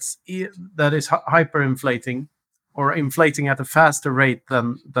is hyperinflating or inflating at a faster rate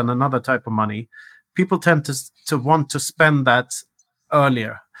than another type of money, people tend to want to spend that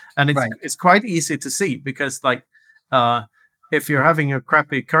earlier, and it's quite easy to see because if you're having a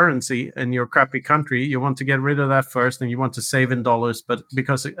crappy currency in your crappy country, you want to get rid of that first, and you want to save in dollars, but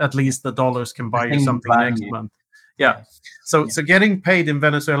because at least the dollars can buy you something next month. Yeah. So getting paid in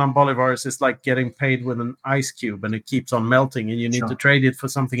Venezuelan bolivars is like getting paid with an ice cube, and it keeps on melting, and you need to trade it for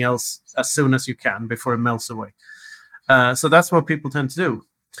something else as soon as you can before it melts away. So that's what people tend to do.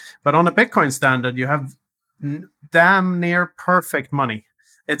 But on a Bitcoin standard, you have damn near perfect money.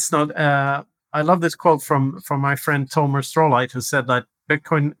 It's not. I love this quote from my friend Tomer Strolight, who said that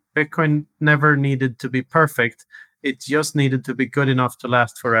Bitcoin never needed to be perfect. It just needed to be good enough to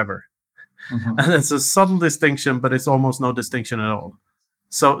last forever. Mhm. And it's a subtle distinction, but it's almost no distinction at all.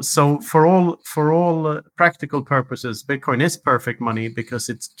 So for all practical purposes, Bitcoin is perfect money because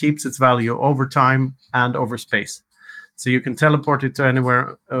it keeps its value over time and over space. So you can teleport it to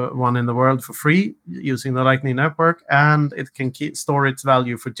anywhere one in the world for free using the Lightning Network, and it can store its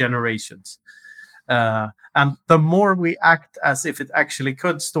value for generations. And the more we act as if it actually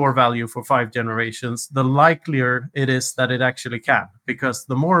could store value for 5 generations, the likelier it is that it actually can. Because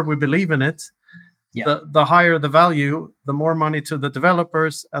the more we believe in it, the higher the value, the more money to the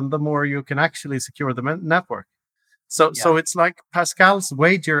developers, and the more you can actually secure the network. So it's like Pascal's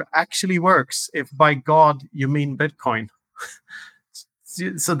wager actually works if by God you mean Bitcoin.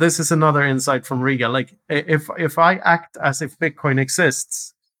 So this is another insight from Riga. Like if I act as if Bitcoin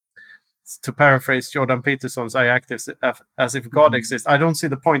exists, to paraphrase Jordan Peterson's, I act as if God exists. I don't see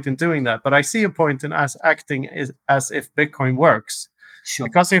the point in doing that, but I see a point in acting as if Bitcoin works. Sure.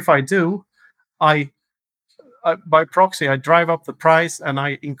 Because if I do, I by proxy, I drive up the price and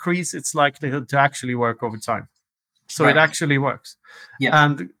I increase its likelihood to actually work over time. So it actually works. Yeah.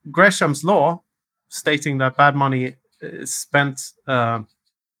 And Gresham's law, stating that bad money is spent,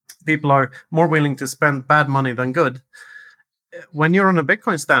 people are more willing to spend bad money than good. When you're on a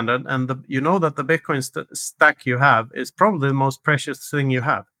Bitcoin standard and you know that the Bitcoin stack you have is probably the most precious thing you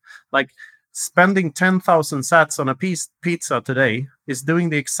have. Like spending 10,000 sats on a pizza today is doing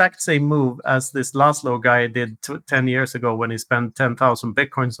the exact same move as this Laszlo guy did 10 years ago when he spent 10,000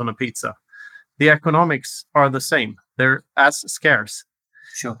 Bitcoins on a pizza. The economics are the same. They're as scarce.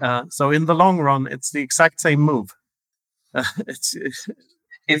 Sure. So in the long run, it's the exact same move.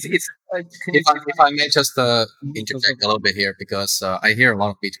 If I may just interject a little bit here, because I hear a lot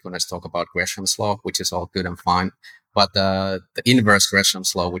of Bitcoiners talk about Gresham's law, which is all good and fine, but the inverse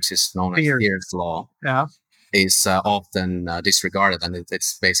Gresham's law, which is known as Fear's law, is often disregarded, and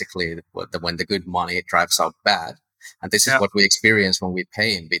it's basically when the good money drives out bad. And this is what we experience when we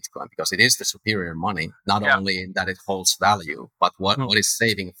pay in Bitcoin, because it is the superior money, not only that it holds value, but what it's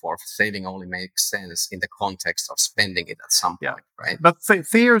saving for. Saving only makes sense in the context of spending it at some point, right? But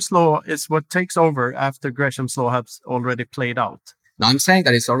Fear's law is what takes over after Gresham's law has already played out. No, I'm saying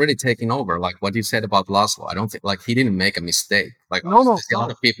that it's already taken over. Like what you said about Laszlo, I don't think like he didn't make a mistake. Like a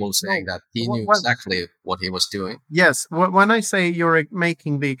lot of people saying that he knew exactly what he was doing. Yes, when I say you're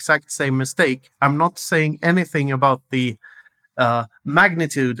making the exact same mistake, I'm not saying anything about the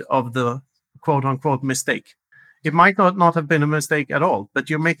magnitude of the quote-unquote mistake. It might not have been a mistake at all, but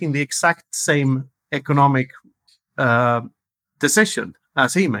you're making the exact same economic decision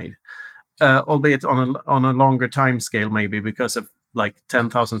as he made, albeit on a longer time scale, maybe because of like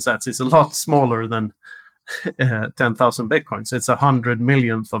 10,000 sats is a lot smaller than 10,000 bitcoins. It's 100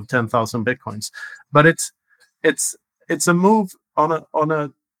 millionth of 10,000 bitcoins, but it's a move on a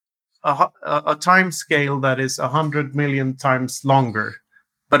time scale that is 100 million times longer,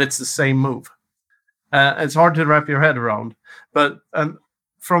 but it's the same move. It's hard to wrap your head around, but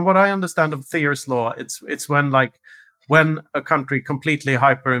from what I understand of Thayer's law, it's when a country completely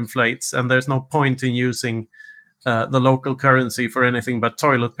hyperinflates and there's no point in using the local currency for anything but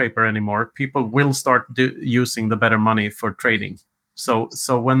toilet paper anymore, people will start using the better money for trading. So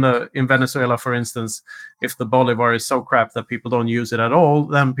when in Venezuela, for instance, if the bolivar is so crap that people don't use it at all,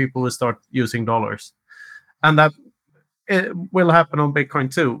 then people will start using dollars. And that it will happen on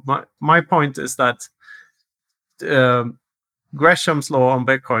Bitcoin too. My point is that Gresham's law on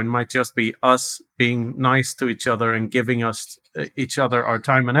Bitcoin might just be us being nice to each other and giving us each other our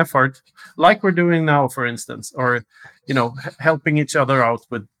time and effort, like we're doing now, for instance, or helping each other out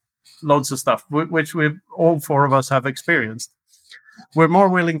with loads of stuff, which all four of us have experienced. We're more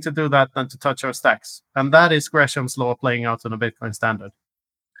willing to do that than to touch our stacks, and that is Gresham's law playing out on a Bitcoin standard.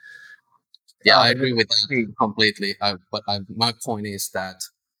 Yeah, I agree with that completely. My point is that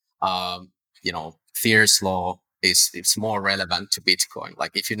Thayer's law it's more relevant to Bitcoin.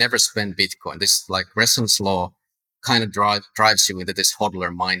 Like if you never spend Bitcoin, this like Gresham's law kind of drives you into this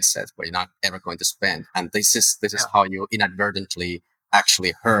hodler mindset where you're not ever going to spend, and this is how you inadvertently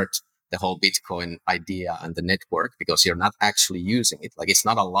actually hurt the whole Bitcoin idea and the network, because you're not actually using it. Like it's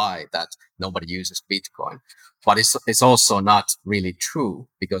not a lie that nobody uses Bitcoin, but it's also not really true,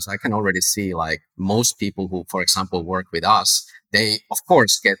 because I can already see like most people who, for example, work with us, they of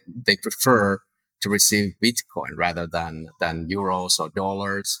course they prefer to receive Bitcoin rather than euros or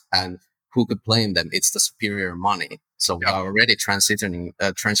dollars, and who could blame them? It's the superior money. So we are already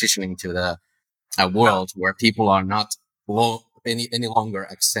transitioning to the a world where people are not any longer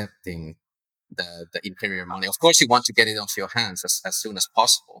accepting the inferior money. Of course, you want to get it off your hands as soon as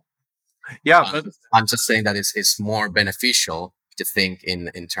possible. Yeah, but I'm just saying that it's more beneficial to think in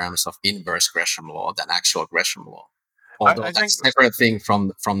terms of inverse Gresham law than actual Gresham law. Although I think that's a separate thing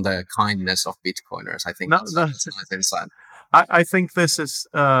from the kindness of Bitcoiners. I think no, that's no. a nice insight. I think this is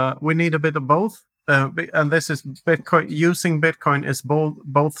we need a bit of both. And this is Bitcoin. Using Bitcoin is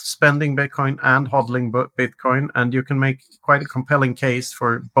both spending Bitcoin and hodling Bitcoin, and you can make quite a compelling case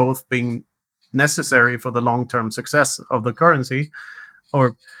for both being necessary for the long-term success of the currency,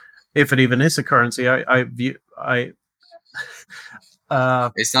 or if it even is a currency. I view I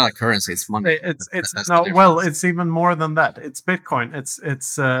It's not a currency; it's money. it's That's the no, well, difference. it's even more than that. It's Bitcoin.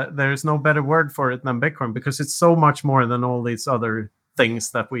 It's there's no better word for it than Bitcoin, because it's so much more than all these other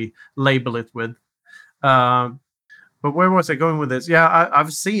things that we label it with. Um, but where was I going with this? Yeah,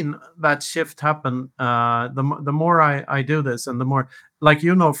 I've seen that shift happen. The more I do this, and the more, like,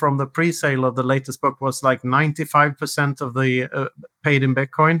 from the pre-sale of the latest book was like 95% of the paid in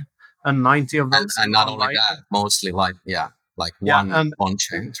Bitcoin, and 90 of those And not on only Lightning. that, mostly like Yeah, one and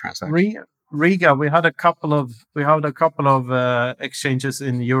on-chain transaction. Riga, we had a couple of exchanges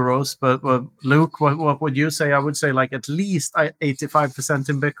in euros, but Luke, what would you say? I would say like at least 85%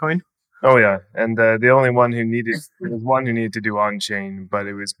 in Bitcoin. Oh yeah, and the only one who needed there was one who needed to do on chain, but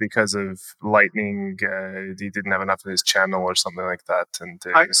it was because of Lightning. He didn't have enough of his channel or something like that, and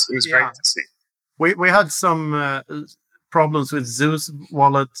it was great Yeah, to see. we had some problems with Zeus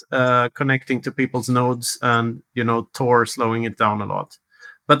wallet connecting to people's nodes, and Tor slowing it down a lot.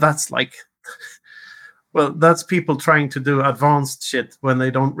 But that's like, well, that's people trying to do advanced shit when they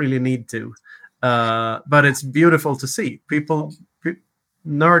don't really need to. But it's beautiful to see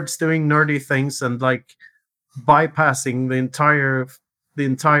nerds doing nerdy things, and like bypassing the entire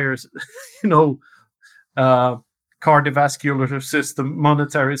you know uh, cardiovascular system,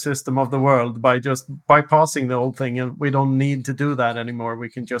 monetary system of the world, by just bypassing the whole thing. And we don't need to do that anymore. We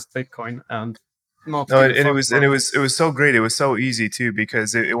can just Bitcoin and not No, give and, a and it fuck was and about it it. was it was so great. It was so easy too,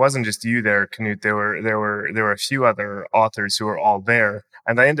 because it wasn't just you there, Knut. There were a few other authors who were all there,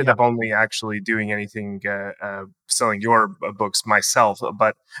 and I ended Yeah, up only actually doing anything selling your books myself.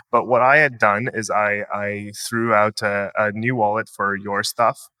 But what I had done is I threw out a new wallet for your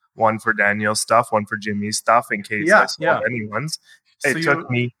stuff, one for Daniel's stuff, one for Jimmy's stuff, in case I yeah, sold yeah. anyone's. So It took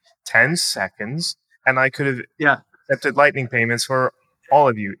me 10 seconds, and I could have yeah. accepted Lightning payments for all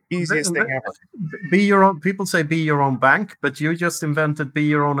of you. Easiest thing ever. Be your own. People say be your own bank, but you just invented be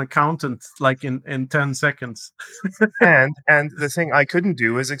your own accountant like in 10 seconds. And the thing I couldn't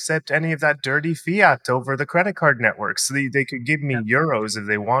do is accept any of that dirty fiat over the credit card networks. They could give Yeah, me euros if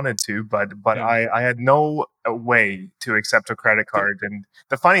they wanted to, but yeah. I had no way to accept a credit So, card. And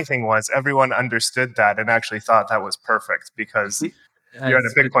the funny thing was, everyone understood that and actually thought that was perfect, because see, you're at a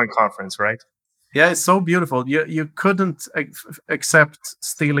it's, Bitcoin conference, right? yeah, it's so beautiful. You couldn't accept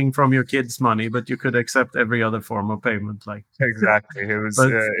stealing from your kids' money, but you could accept every other form of payment. Like, Exactly. It was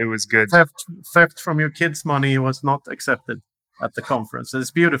but uh, it was good. theft from your kids' money was not accepted at the conference.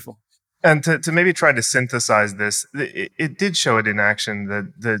 It's beautiful. And to maybe try to synthesize this, it did show it in action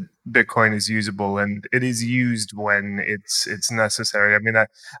that Bitcoin is usable, and it is used when it's necessary. I mean,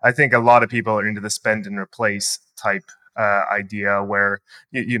 I think a lot of people are into the spend and replace type idea, where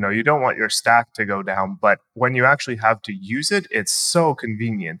you don't want your stack to go down, but when you actually have to use it, it's so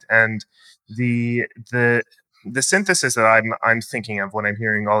convenient. And the the the synthesis that I'm thinking of when I'm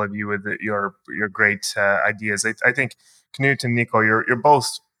hearing all of you with your great ideas, I think Knut and Nico, you're both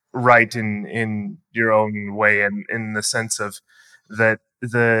right in your own way, and in the sense of that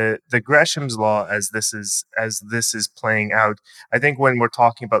the Gresham's law, as this is playing out, I think when we're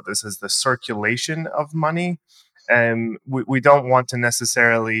talking about this as the circulation of money, we don't want to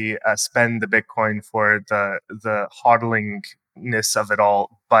necessarily spend the Bitcoin for the hodlingness of it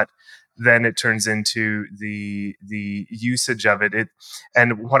all, but then it turns into the usage of it.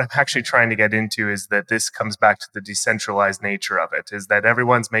 And what I'm actually trying to get into is that this comes back to the decentralized nature of it, is that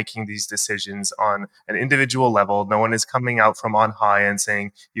everyone's making these decisions on an individual level. No one is coming out from on high and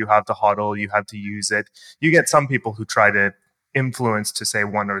saying, you have to hodl, you have to use it. You get some people who try to influence to say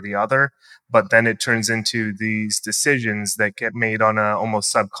one or the other, but then it turns into these decisions that get made on a almost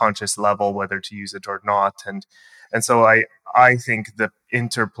subconscious level, whether to use it or not. And so I think the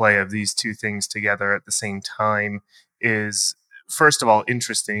interplay of these two things together at the same time is, first of all,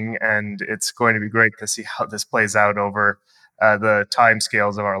 interesting, and it's going to be great to see how this plays out over the time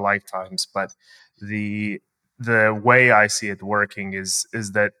scales of our lifetimes. But the the way I see it working is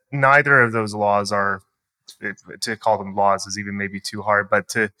that neither of those laws are, to call them laws is even maybe too hard,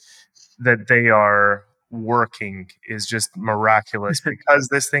 but that they are working is just miraculous because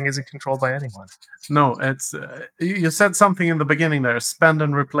this thing isn't controlled by anyone. No, it's you said something in the beginning there: spend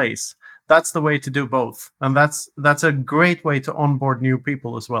and replace. That's the way to do both, and that's a great way to onboard new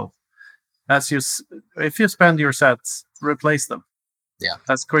people as well. If you spend your sets, replace them,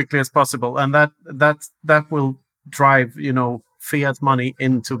 as quickly as possible, and that will drive fiat money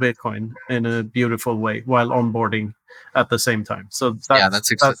into Bitcoin in a beautiful way while onboarding at the same time. So that's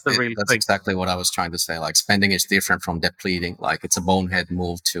the real thing. Exactly what I was trying to say. Like, spending is different from depleting. Like, it's a bonehead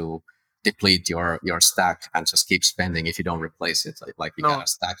move to deplete your stack and just keep spending if you don't replace it. Like you gotta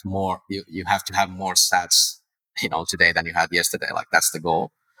stack more. You have to have more sats, today than you had yesterday. Like, that's the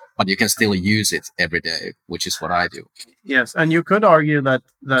goal. But you can still use it every day, which is what I do. Yes, and you could argue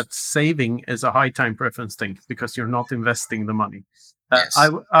that saving is a high time preference thing because you're not investing the money. Yes.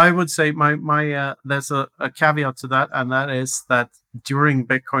 I would say my there's a caveat to that, and that is that during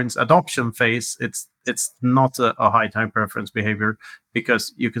Bitcoin's adoption phase, it's not a high time preference behavior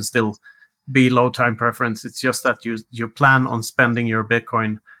because you can still be low time preference. It's just that you plan on spending your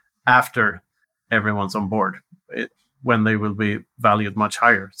Bitcoin after everyone's on board, when they will be valued much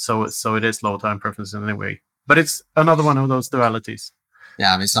higher. So it is low time preference in any way. But it's another one of those dualities.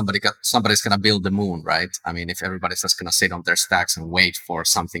 Yeah, I mean, somebody's going to build the moon, right? I mean, if everybody's just going to sit on their stacks and wait for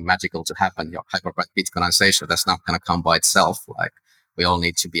something magical to happen, your hyper Bitcoinization, that's not going to come by itself. Like, we all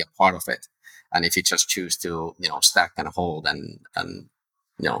need to be a part of it. And if you just choose to, stack and hold and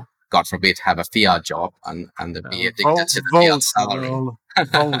God forbid, have a fiat job and be addicted to the fiat salary.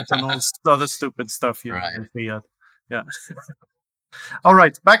 Vote and all other stupid stuff you right. in fiat. Yeah. All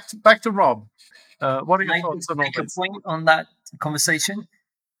right, back to Rob. What are your thoughts on all this? Make a point on that conversation.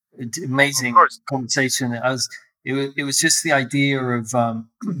 Amazing conversation. It was just the idea of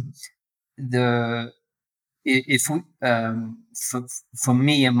for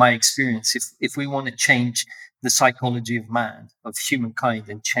me and my experience, if we want to change the psychology of man, of humankind,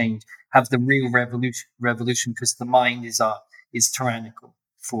 and have the real revolution, because the mind is tyrannical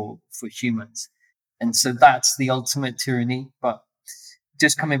for humans. And so that's the ultimate tyranny. But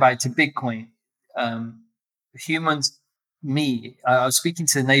just coming back to Bitcoin, humans, I was speaking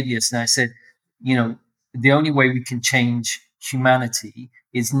to Navius and I said, the only way we can change humanity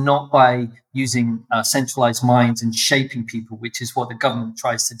is not by using centralized minds and shaping people, which is what the government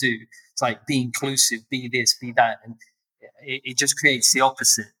tries to do. It's like, be inclusive, be this, be that. And it just creates the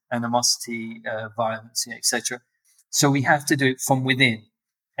opposite: animosity, violence, etc. So we have to do it from within.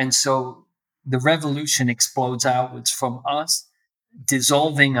 And so the revolution explodes outwards from us,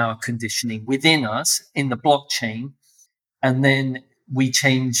 dissolving our conditioning within us in the blockchain, and then we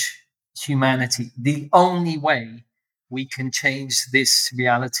change humanity. The only way we can change this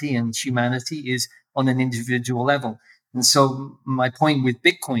reality and humanity is on an individual level. And so my point with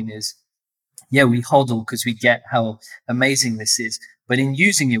Bitcoin is, yeah, we hodl because we get how amazing this is, but in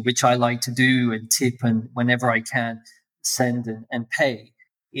using it, which I like to do and tip and whenever I can send and pay,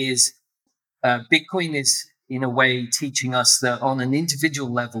 is Bitcoin is in a way teaching us that on an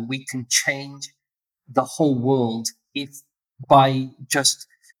individual level, we can change the whole world by just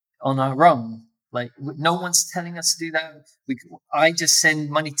on our own. Like, no one's telling us to do that. I just send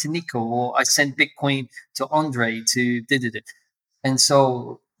money to Nico, or I send Bitcoin to Andre to did. And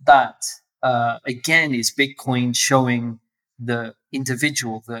so that, again, is Bitcoin showing the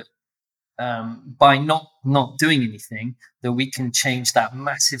individual that by not doing anything, that we can change that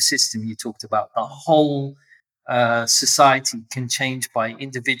massive system you talked about. The whole society can change by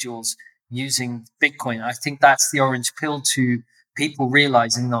individuals using Bitcoin. I think that's the orange pill to people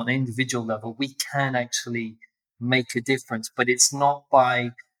realizing on an individual level, we can actually make a difference, but it's not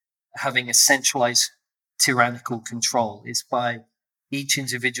by having a centralized tyrannical control. It's by each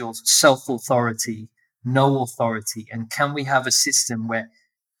individual's self-authority, no authority. And can we have a system where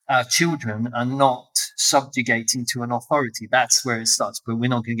our children are not subjugating to an authority? That's where it starts, but we're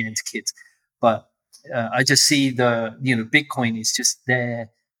not going to get into kids. But I just see Bitcoin is just there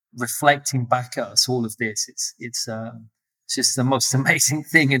reflecting back at us all of this. It's just the most amazing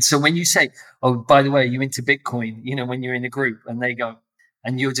thing. And so when you say, oh, by the way, you into Bitcoin, when you're in a group and they go,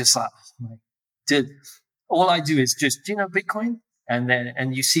 and you're just like, oh, dude, all I do is just, Bitcoin?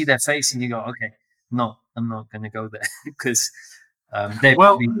 And you see their face and you go, okay, no, I'm not going to go there because they're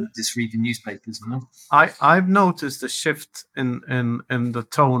just reading newspapers. I've noticed a shift in the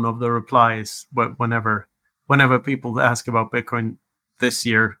tone of the replies whenever people ask about Bitcoin this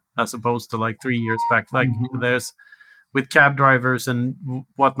year, as opposed to like 3 years back. Like there's with cab drivers and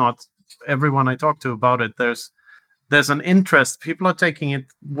whatnot, everyone I talk to about it, there's an interest. People are taking it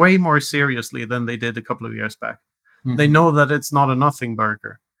way more seriously than they did a couple of years back. They know that it's not a nothing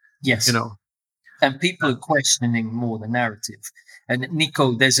burger. Yes. you know. And people are questioning more the narrative. And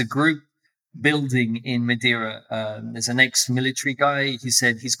Nico, there's a group building in Madeira. There's an ex-military guy. He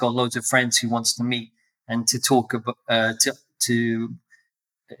said he's got loads of friends he wants to meet and to talk about to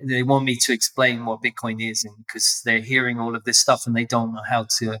they want me to explain what Bitcoin is, and because they're hearing all of this stuff and they don't know how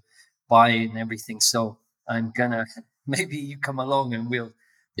to buy it and everything. So I'm gonna maybe you come along and we'll.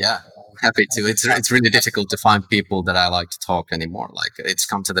 Yeah, happy to. It's really difficult to find people that I like to talk anymore. Like it's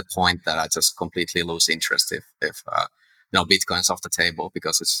come to the point that I just completely lose interest if Bitcoin's off the table,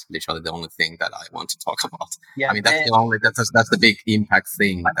 because it's literally the only thing that I want to talk about. Yeah, I mean that's the big impact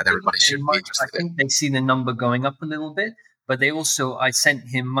thing that everybody should be interested I think they see the number going up a little bit, but they also I sent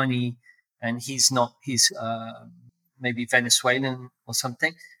him money, and he's maybe Venezuelan or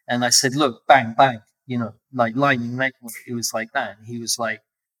something, and I said, look, bang bang, like lightning network. It was like that, and he was like,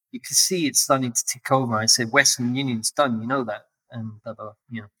 you can see it's starting to tick over. I said, Western Union's done, you know that, and blah, blah,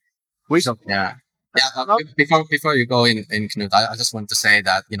 Yeah. Yeah, before you go in Knut, I just want to say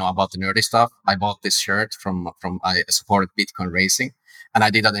that, about the nerdy stuff. I bought this shirt from I supported Bitcoin racing, and I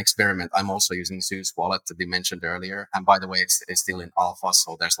did an experiment. I'm also using Zeus wallet that you mentioned earlier. And by the way, it's still in alpha,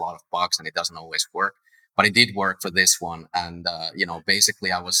 so there's a lot of bugs and it doesn't always work, but it did work for this one. And,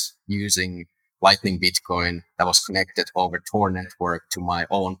 basically I was using Lightning Bitcoin that was connected over Tor network to my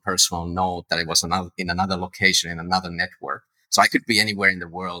own personal node that it was in another location in another network. So I could be anywhere in the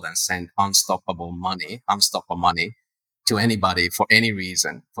world and send unstoppable money to anybody for any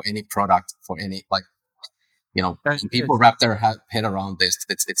reason, for any product, for any, when people wrap their head around this,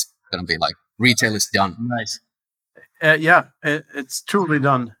 it's going to be like retail is done. Nice. It's truly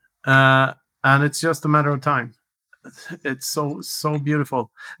done. And it's just a matter of time. It's so beautiful.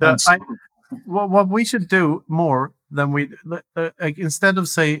 What we should do more than instead of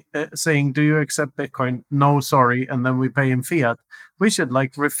saying, do you accept Bitcoin? No, sorry. And then we pay in fiat. We should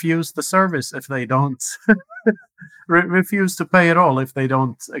refuse the service if they don't refuse to pay at all if they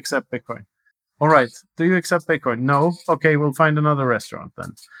don't accept Bitcoin. All right. Do you accept Bitcoin? No. Okay. We'll find another restaurant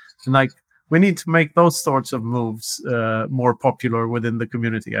then. And we need to make those sorts of moves more popular within the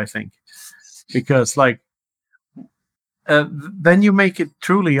community, I think, because then you make it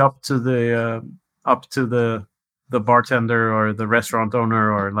truly up to the bartender or the restaurant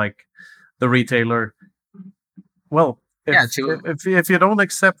owner or the retailer. Well, if you don't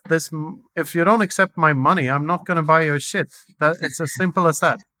accept this, if you don't accept my money, I'm not going to buy your shit. It's as simple as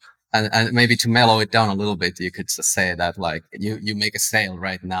that. And maybe to mellow it down a little bit, you could just say that you make a sale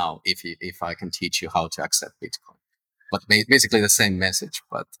right now if I can teach you how to accept Bitcoin. But basically the same message.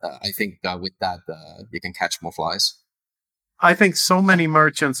 But I think with that you can catch more flies. I think so many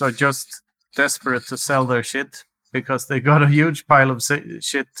merchants are just desperate to sell their shit because they got a huge pile of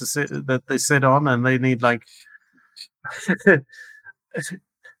shit that they sit on, and they need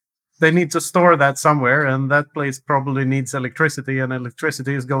they need to store that somewhere, and that place probably needs electricity, and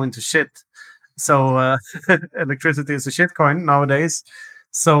electricity is going to shit. So electricity is a shit coin nowadays.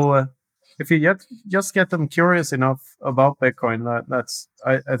 So if you just get them curious enough about Bitcoin,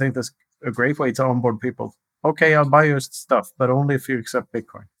 I think that's a great way to onboard people. Okay, I'll buy your stuff, but only if you accept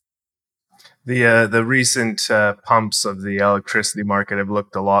Bitcoin. The recent pumps of the electricity market have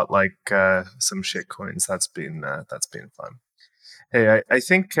looked a lot like some shit coins. That's been fun. Hey, I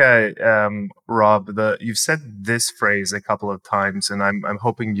think Rob, you've said this phrase a couple of times, and I'm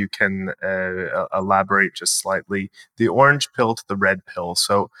hoping you can elaborate just slightly. The orange pill to the red pill.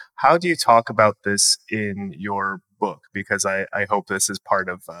 So, how do you talk about this in your book? Because I hope this is part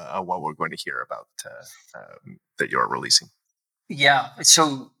of what we're going to hear about that you're releasing. Yeah.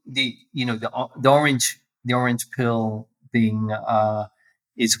 So the orange pill being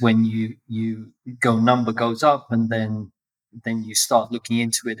is when you number goes up, and then you start looking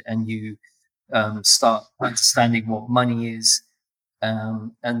into it, and you start understanding what money is,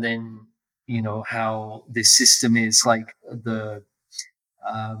 and then how this system is like the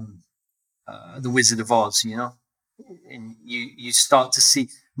Wizard of Oz, and you start to see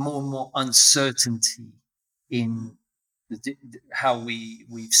more and more uncertainty in how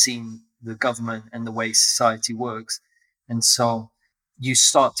we've seen the government and the way society works, and so you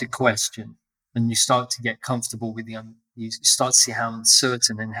start to question, and you start to get comfortable with you start to see how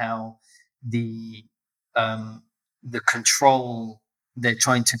uncertain and how the control they're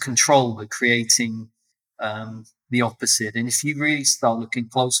trying to control, but creating the opposite. And if you really start looking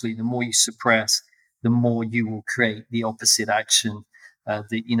closely, the more you suppress, the more you will create the opposite action,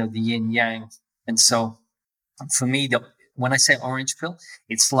 the yin yang. And so for me, when I say orange pill,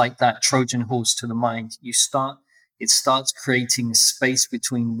 it's like that Trojan horse to the mind. It starts creating space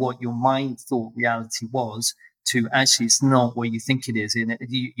between what your mind thought reality was to actually it's not what you think it is. And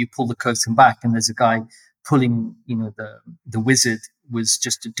you pull the curtain back, and there's a guy pulling, the wizard was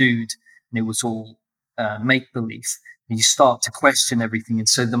just a dude, and it was all make believe. And you start to question everything. And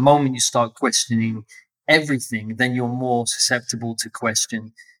so the moment you start questioning everything, then you're more susceptible to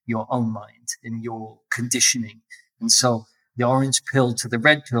question your own mind and your conditioning. And so the orange pill to the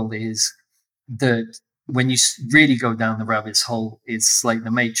red pill is that when you really go down the rabbit's hole, it's like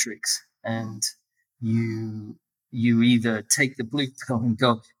the Matrix, and you either take the blue pill and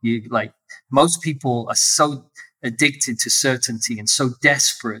go. You like most people are so addicted to certainty and so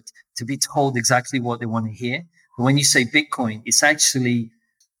desperate to be told exactly what they want to hear. But when you say Bitcoin, it's actually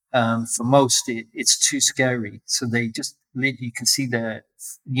for most it's too scary. So they just you can see they'll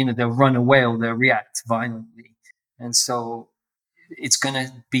run away or they'll react violently, and so it's going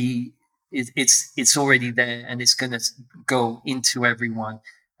to be it's already there, and it's going to go into everyone,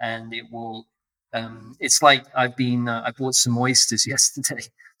 and it will it's like I bought some oysters yesterday,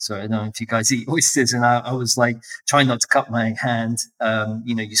 so I don't know if you guys eat oysters, and I was like trying not to cut my hand.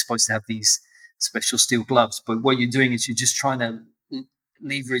 You're supposed to have these special steel gloves, but what you're doing is you're just trying to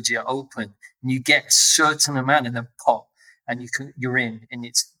leverage it open, and you get a certain amount and then pop, and you're in, and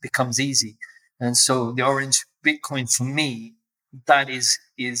it becomes easy. And so the orange Bitcoin for me, that is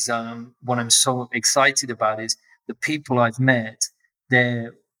what I'm so excited about is the people I've met.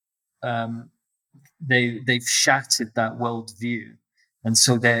 They're they've shattered that worldview, and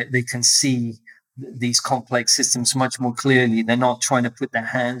so they can see these complex systems much more clearly. They're not trying to put their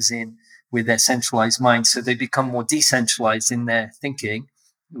hands in with their centralized mind, so they become more decentralized in their thinking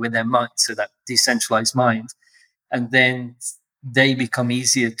with their mind. So that decentralized mind, and then they become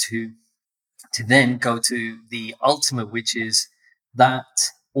easier to then go to the ultimate, which is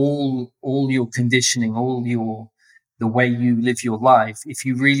that all your conditioning, the way you live your life. If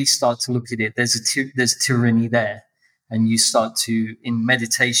you really start to look at it, there's tyranny there, and you start to in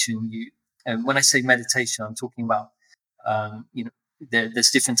meditation. And when I say meditation, I'm talking about there's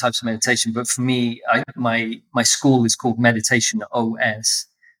different types of meditation, but for me, my school is called Meditation OS.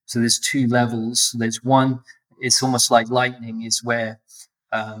 So there's two levels. There's one. It's almost like lightning, is where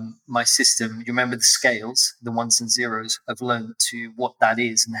my system, you remember the scales, the ones and zeros, I've learned to what that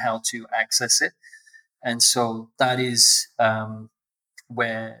is and how to access it. And so that is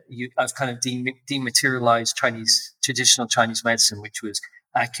where I've kind of dematerialized traditional Chinese medicine, which was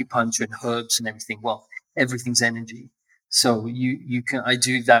acupuncture and herbs and everything. Well, everything's energy. So I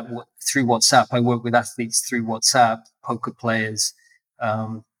do that through WhatsApp. I work with athletes through WhatsApp, poker players.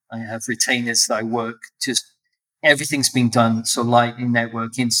 I have retainers that I work, just everything's being done. So lightning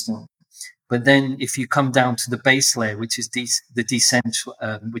network, instant. But then if you come down to the base layer, which is the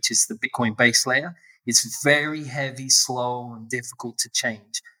decentral, which is the Bitcoin base layer, it's very heavy, slow, and difficult to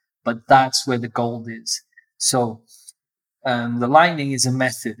change. But that's where the gold is. So the lightning is a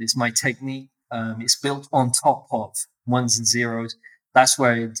method, is my technique. It's built on top of ones and zeros. That's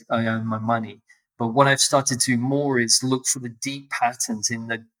where I earn my money. But what I've started to do more is look for the deep patterns in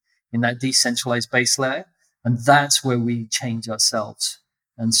that decentralized base layer. And that's where we change ourselves.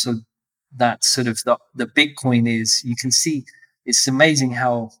 And so that's sort of the Bitcoin is, you can see, it's amazing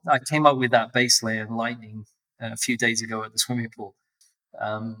how I came up with that base layer in Lightning a few days ago at the swimming pool.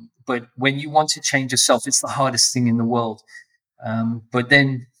 But when you want to change yourself, it's the hardest thing in the world. But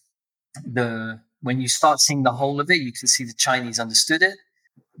then when you start seeing the whole of it, you can see the Chinese understood it,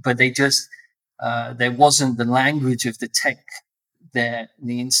 but they just, there wasn't the language of the tech there,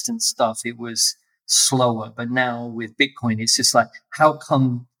 the instant stuff. It was slower. But now with Bitcoin, it's just like, how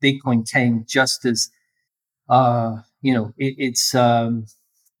come Bitcoin came just as, it's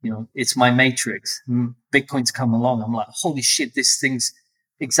my matrix. Bitcoin's come along. I'm like, holy shit, this thing's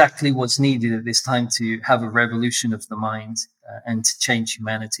exactly what's needed at this time to have a revolution of the mind and to change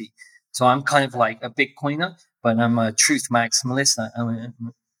humanity. So I'm kind of like a Bitcoiner, but I'm a truth maximalist.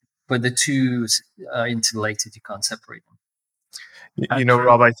 But the two are interrelated. You can't separate them.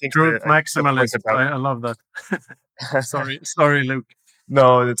 Rob, I think truth maximalist. I love that. sorry, Luke.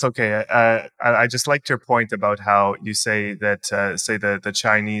 No, it's okay. I just liked your point about how you say that, the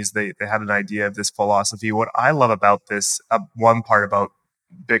Chinese, they had an idea of this philosophy. What I love about this, one part about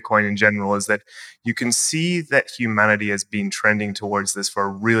Bitcoin in general, is that you can see that humanity has been trending towards this for a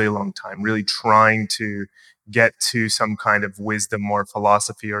really long time, really trying to get to some kind of wisdom or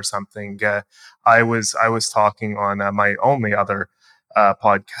philosophy or something. I was talking on my only other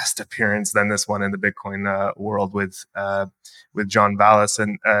podcast appearance than this one in the Bitcoin world with John Ballas,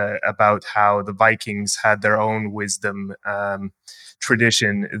 and about how the Vikings had their own wisdom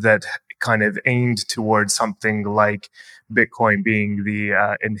tradition that kind of aimed towards something like Bitcoin being the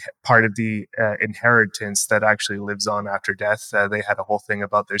part of the inheritance that actually lives on after death. They had a whole thing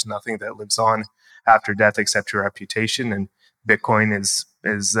about there's nothing that lives on after death except your reputation, and Bitcoin is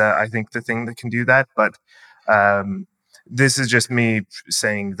I think the thing that can do that. But this is just me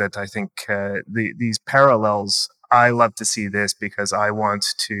saying that I think these parallels. I love to see this because I want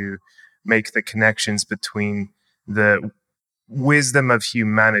to make the connections between the wisdom of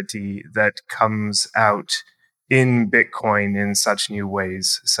humanity that comes out in Bitcoin in such new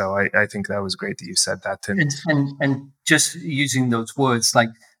ways. So I think that was great that you said that. And just using those words, like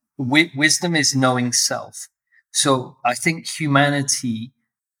wisdom is knowing self. So I think humanity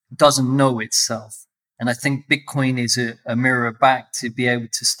doesn't know itself. And I think Bitcoin is a mirror back to be able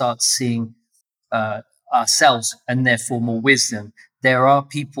to start seeing ourselves and therefore more wisdom. There are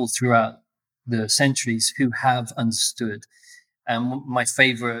people throughout the centuries who have understood. And my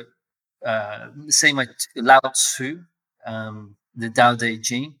favorite, say my Lao Tzu, the Tao Te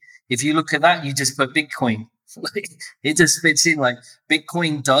Ching. If you look at that, you just put Bitcoin. Like, it just fits in like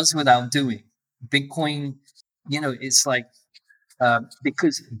Bitcoin does without doing. Bitcoin, it's like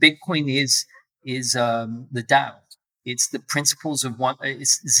because Bitcoin is the Tao. It's the principles of one.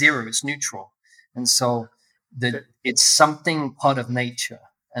 It's zero. It's neutral, and so it's something part of nature.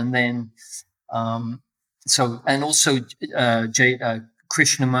 And then and also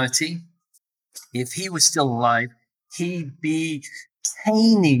Krishnamurti, if he was still alive, he'd be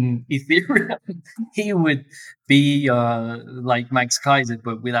caning Ethereum. He would be like Max Kaiser,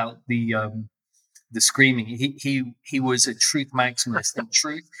 but without the screaming. He was a truth maximalist, and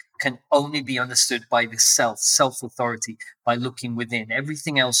truth can only be understood by the self authority, by looking within.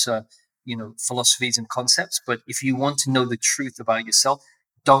 Everything else are philosophies and concepts. But if you want to know the truth about yourself,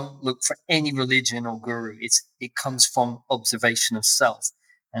 don't look for any religion or guru. It comes from observation of self.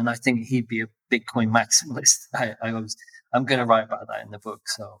 And I think he'd be a Bitcoin maximalist. I'm going to write about that in the book.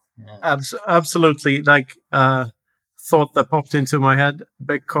 So yeah. Absolutely. Like thought that popped into my head,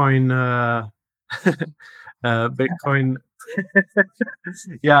 Bitcoin. Bitcoin.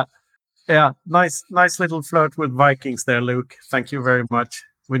 yeah. Nice little flirt with Vikings there, Luke. Thank you very much.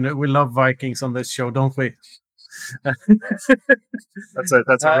 We love Vikings on this show, don't we? That's a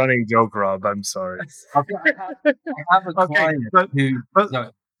running joke, Rob. I'm sorry. I have a client who.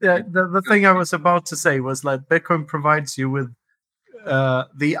 The thing I was about to say was like Bitcoin provides you with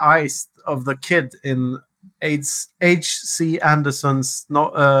the eyes of the kid in H.C. Anderson's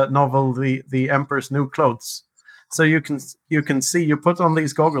novel, The Emperor's New Clothes. So you can see, you put on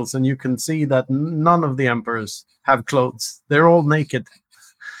these goggles and you can see that none of the emperors have clothes. They're all naked.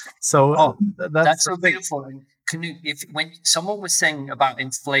 So that's so beautiful. When someone was saying about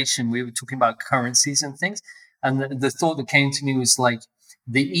inflation, we were talking about currencies and things, and the thought that came to me was like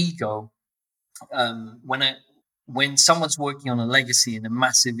the ego. When someone's working on a legacy and a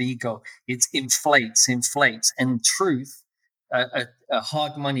massive ego, it inflates, and truth, a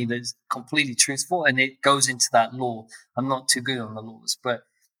hard money that's completely truthful, and it goes into that law. I'm not too good on the laws, but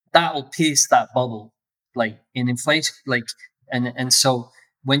that will pierce that bubble, like in inflation, like and so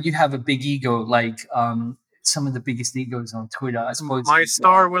when you have a big ego, like some of the biggest egos on Twitter, I suppose. My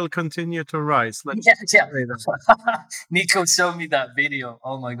star will continue to rise. Yeah. Nico showed me that video.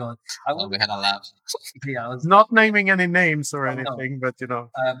 Oh my god! We had a laugh. Yeah, I was not naming any names or anything, but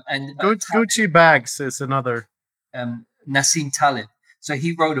and Gucci bags is another. Nassim Taleb. So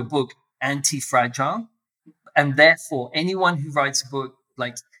he wrote a book, Anti-Fragile, and therefore anyone who writes a book,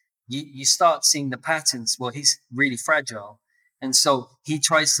 like you start seeing the patterns. Well, he's really fragile, and so he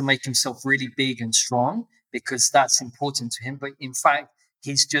tries to make himself really big and strong, because that's important to him. But in fact,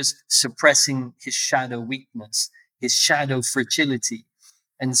 he's just suppressing his shadow weakness, his shadow fragility.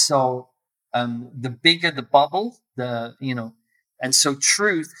 And so the bigger the bubble, and so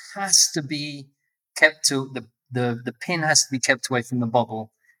truth has to be kept to the pin has to be kept away from the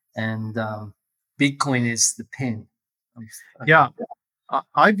bubble. And Bitcoin is the pin. Yeah.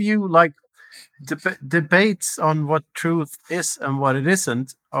 I view like debates on what truth is and what it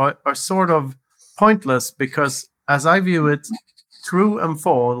isn't are sort of pointless, because as I view it, true and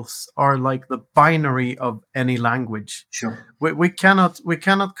false are like the binary of any language. Sure. We cannot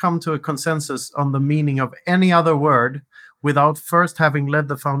come to a consensus on the meaning of any other word without first having laid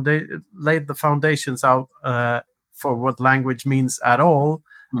the foundations out for what language means at all.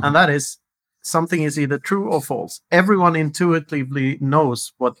 Mm-hmm. And that is, something is either true or false. Everyone intuitively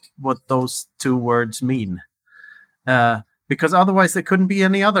knows what those two words mean. Because otherwise there couldn't be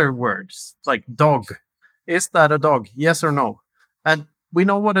any other words, like dog. Is that a dog? Yes or no? And we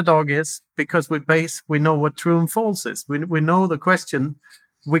know what a dog is because we know what true and false is. We know the question,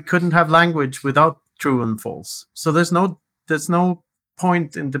 we couldn't have language without true and false. So there's no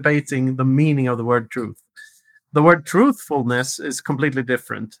point in debating the meaning of the word truth. The word truthfulness is completely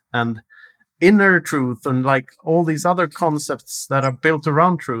different, and inner truth and like all these other concepts that are built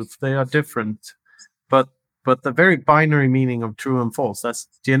around truth, they are different. But the very binary meaning of true and false, that's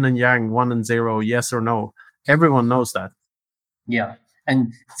yin and yang, 1 and 0, yes or no. Everyone knows that. Yeah.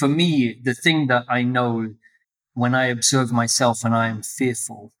 And for me, the thing that I know when I observe myself and I am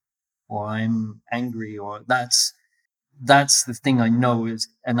fearful or I'm angry, or that's the thing I know is,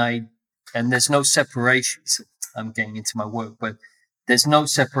 and there's no separation. So I'm getting into my work, but there's no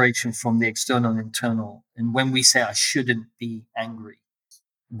separation from the external and internal. And when we say I shouldn't be angry,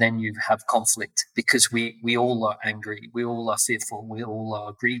 then you have conflict, because we all are angry, we all are fearful, we all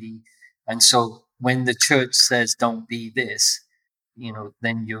are greedy. And so when the church says don't be this,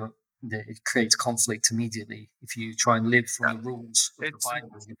 then it creates conflict immediately. If you try and live from the rules of the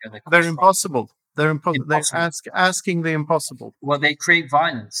Bible, you're going to They're impossible. They're Impossible. They're asking the impossible. Well, they create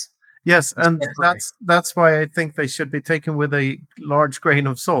violence. Yes, and that's why I think they should be taken with a large grain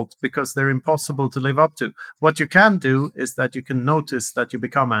of salt, because they're impossible to live up to. What you can do is that you can notice that you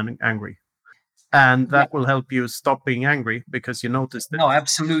become angry, and that will help you stop being angry because you noticed it. No,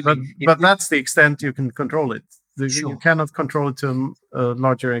 absolutely. But that's the extent you can control it. Sure. You cannot control it to a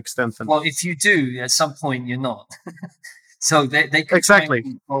larger extent than. Well, if you do, at some point you're not. So they can exactly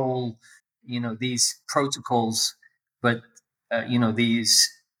control, these protocols, but these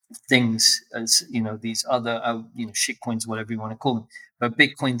things, as these other shitcoins, whatever you want to call them. But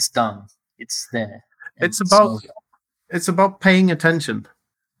Bitcoin's done; it's there. It's about paying attention,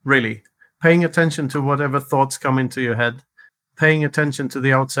 really paying attention to whatever thoughts come into your head, paying attention to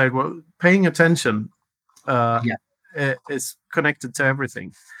the outside world, paying attention. Is connected to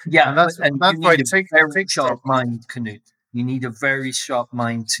everything. Yeah, and that's why it takes a very sharp mind, Knut. You need a very sharp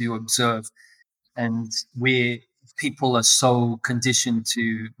mind to observe, and people are so conditioned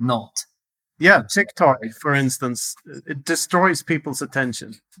to not. Yeah, TikTok, for instance, it destroys people's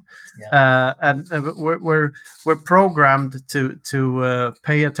attention, and we're programmed to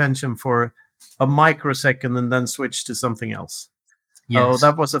pay attention for a microsecond and then switch to something else. Yes. Oh,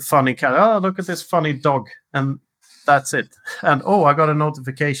 that was a funny cat. Oh, look at this funny dog, and that's it. And I got a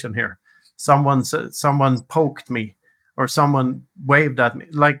notification here. Someone poked me, or someone waved at me.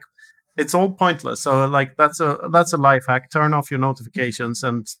 Like, it's all pointless. So, like, that's a life hack. Turn off your notifications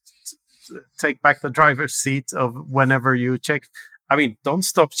and take back the driver's seat of whenever you check. I mean, don't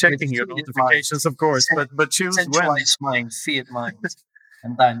stop checking your notifications, of course, but choose centralized mind, fiat mind,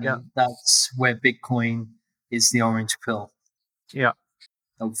 and then that's where Bitcoin is the orange pill. Yeah.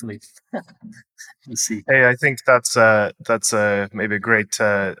 Hopefully. We'll see. Hey, I think that's maybe a great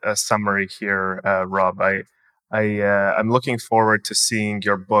summary here, Rob. I'm looking forward to seeing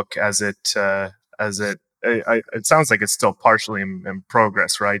your book as it sounds like it's still partially in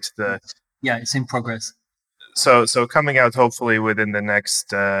progress, right? It's in progress. So coming out hopefully within the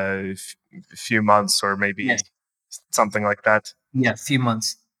next few months, or maybe something like that. Yeah, a few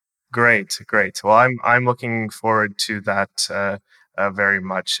months. Great. Well, I'm looking forward to that very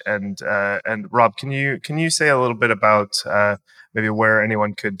much. And Rob, can you say a little bit about maybe where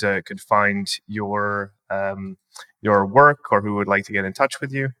anyone could find your work, or who would like to get in touch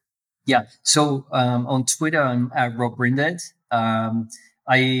with you? Yeah. So on Twitter, I'm at Rob Brinded.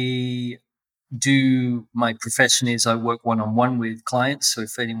 I do, my profession is I work one-on-one with clients. So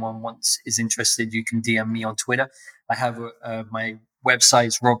if anyone is interested, you can DM me on Twitter. I have my website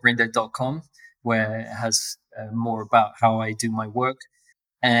is robbrinded.com, where it has more about how I do my work.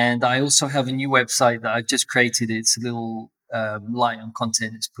 And I also have a new website that I've just created. It's a little light on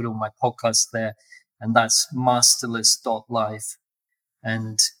content. It's put all my podcasts there, and that's masterless.life.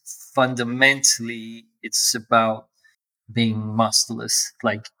 And fundamentally, it's about being masterless,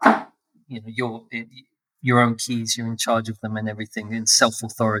 like, your own keys, you're in charge of them and everything, and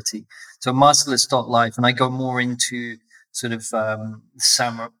self-authority. So masterless.life, and I go more into sort of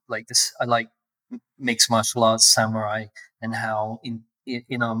samurai, like this. I like mixed martial arts, samurai, and how in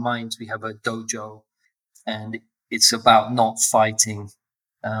our minds we have a dojo, and it's about not fighting,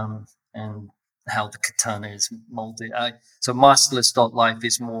 and how the katana is molded. So masterless.life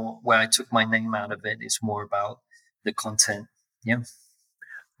is more where I took my name out of it. It's more about the content. Yeah.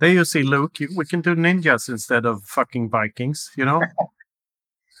 There you see, Luke. We can do ninjas instead of fucking Vikings,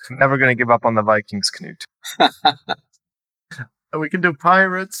 Never going to give up on the Vikings, Knut. We can do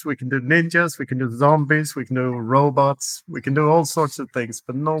pirates, we can do ninjas, we can do zombies, we can do robots, we can do all sorts of things,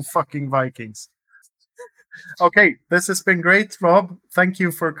 but no fucking Vikings. Okay, this has been great, Rob. Thank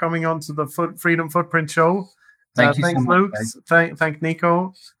you for coming on to the Freedom Footprint Show. Thank you so Thanks, much, Luke. guys. Thank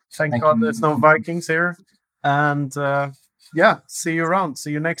Nico. Thank God you. there's no Vikings here. And see you around.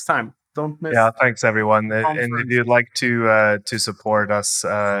 See you next time. Don't miss. Yeah, thanks everyone. And if conference. you'd like to support us,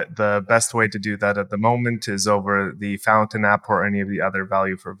 the best way to do that at the moment is over the Fountain app or any of the other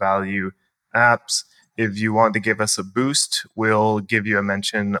value for value apps. If you want to give us a boost, we'll give you a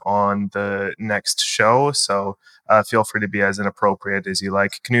mention on the next show. So feel free to be as inappropriate as you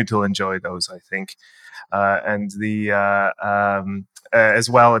like. Knut will enjoy those, I think. And as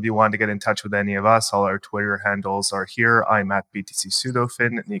well, if you want to get in touch with any of us, all our Twitter handles are here. I'm at BTC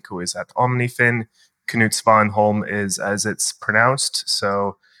Pseudofin. Nico is at OmniFin. Knut Svanholm is as it's pronounced.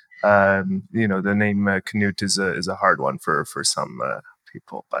 So, the name Knut is a hard one for some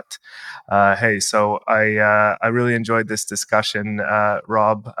people. But hey, so I really enjoyed this discussion,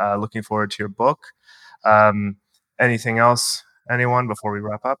 Rob. Looking forward to your book. Anything else? Anyone before we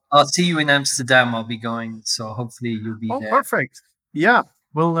wrap up? I'll see you in Amsterdam. I'll be going, so hopefully you'll be there. Perfect. Yeah,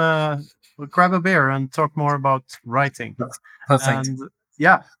 we'll grab a beer and talk more about writing. Perfect. And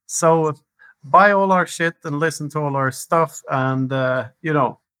so buy all our shit and listen to all our stuff, and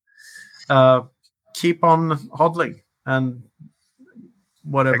keep on hodling and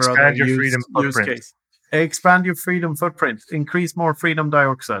whatever Expand other your use freedom footprint. case. Expand your freedom footprint. Increase more freedom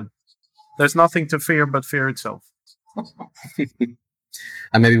dioxide. There's nothing to fear but fear itself.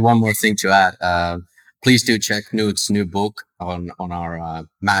 And maybe one more thing to add. Please do check Knut's new book on our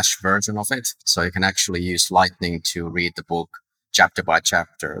MASH version of it. So you can actually use Lightning to read the book chapter by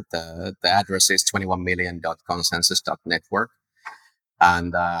chapter. The address is 21million.consensus.network.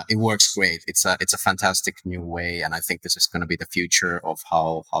 And it works great. It's a fantastic new way. And I think this is going to be the future of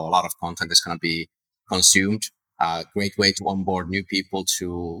how a lot of content is going to be consumed. Great way to onboard new people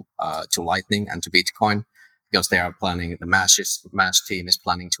to Lightning and to Bitcoin, because they are planning, the MASH team is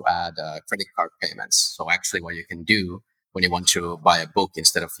planning to add credit card payments. So actually what you can do when you want to buy a book,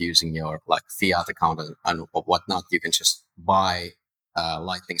 instead of using your like fiat account and whatnot, you can just buy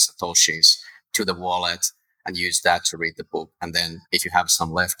Lightning Satoshis to the wallet and use that to read the book. And then if you have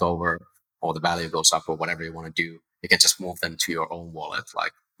some leftover or the value goes up or whatever you want to do, you can just move them to your own wallet,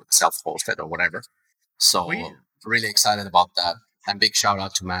 like self-hosted or whatever. So really excited about that. And big shout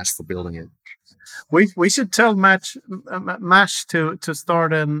out to MASH for building it. We should tell MASH to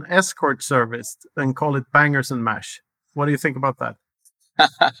start an escort service and call it Bangers and Mash. What do you think about that?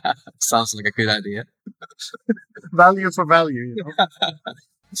 Sounds like a good idea. Value for value.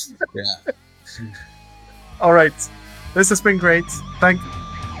 Yeah. All right. This has been great.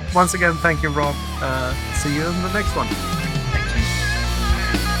 Once again, thank you, Rob. See you in the next one.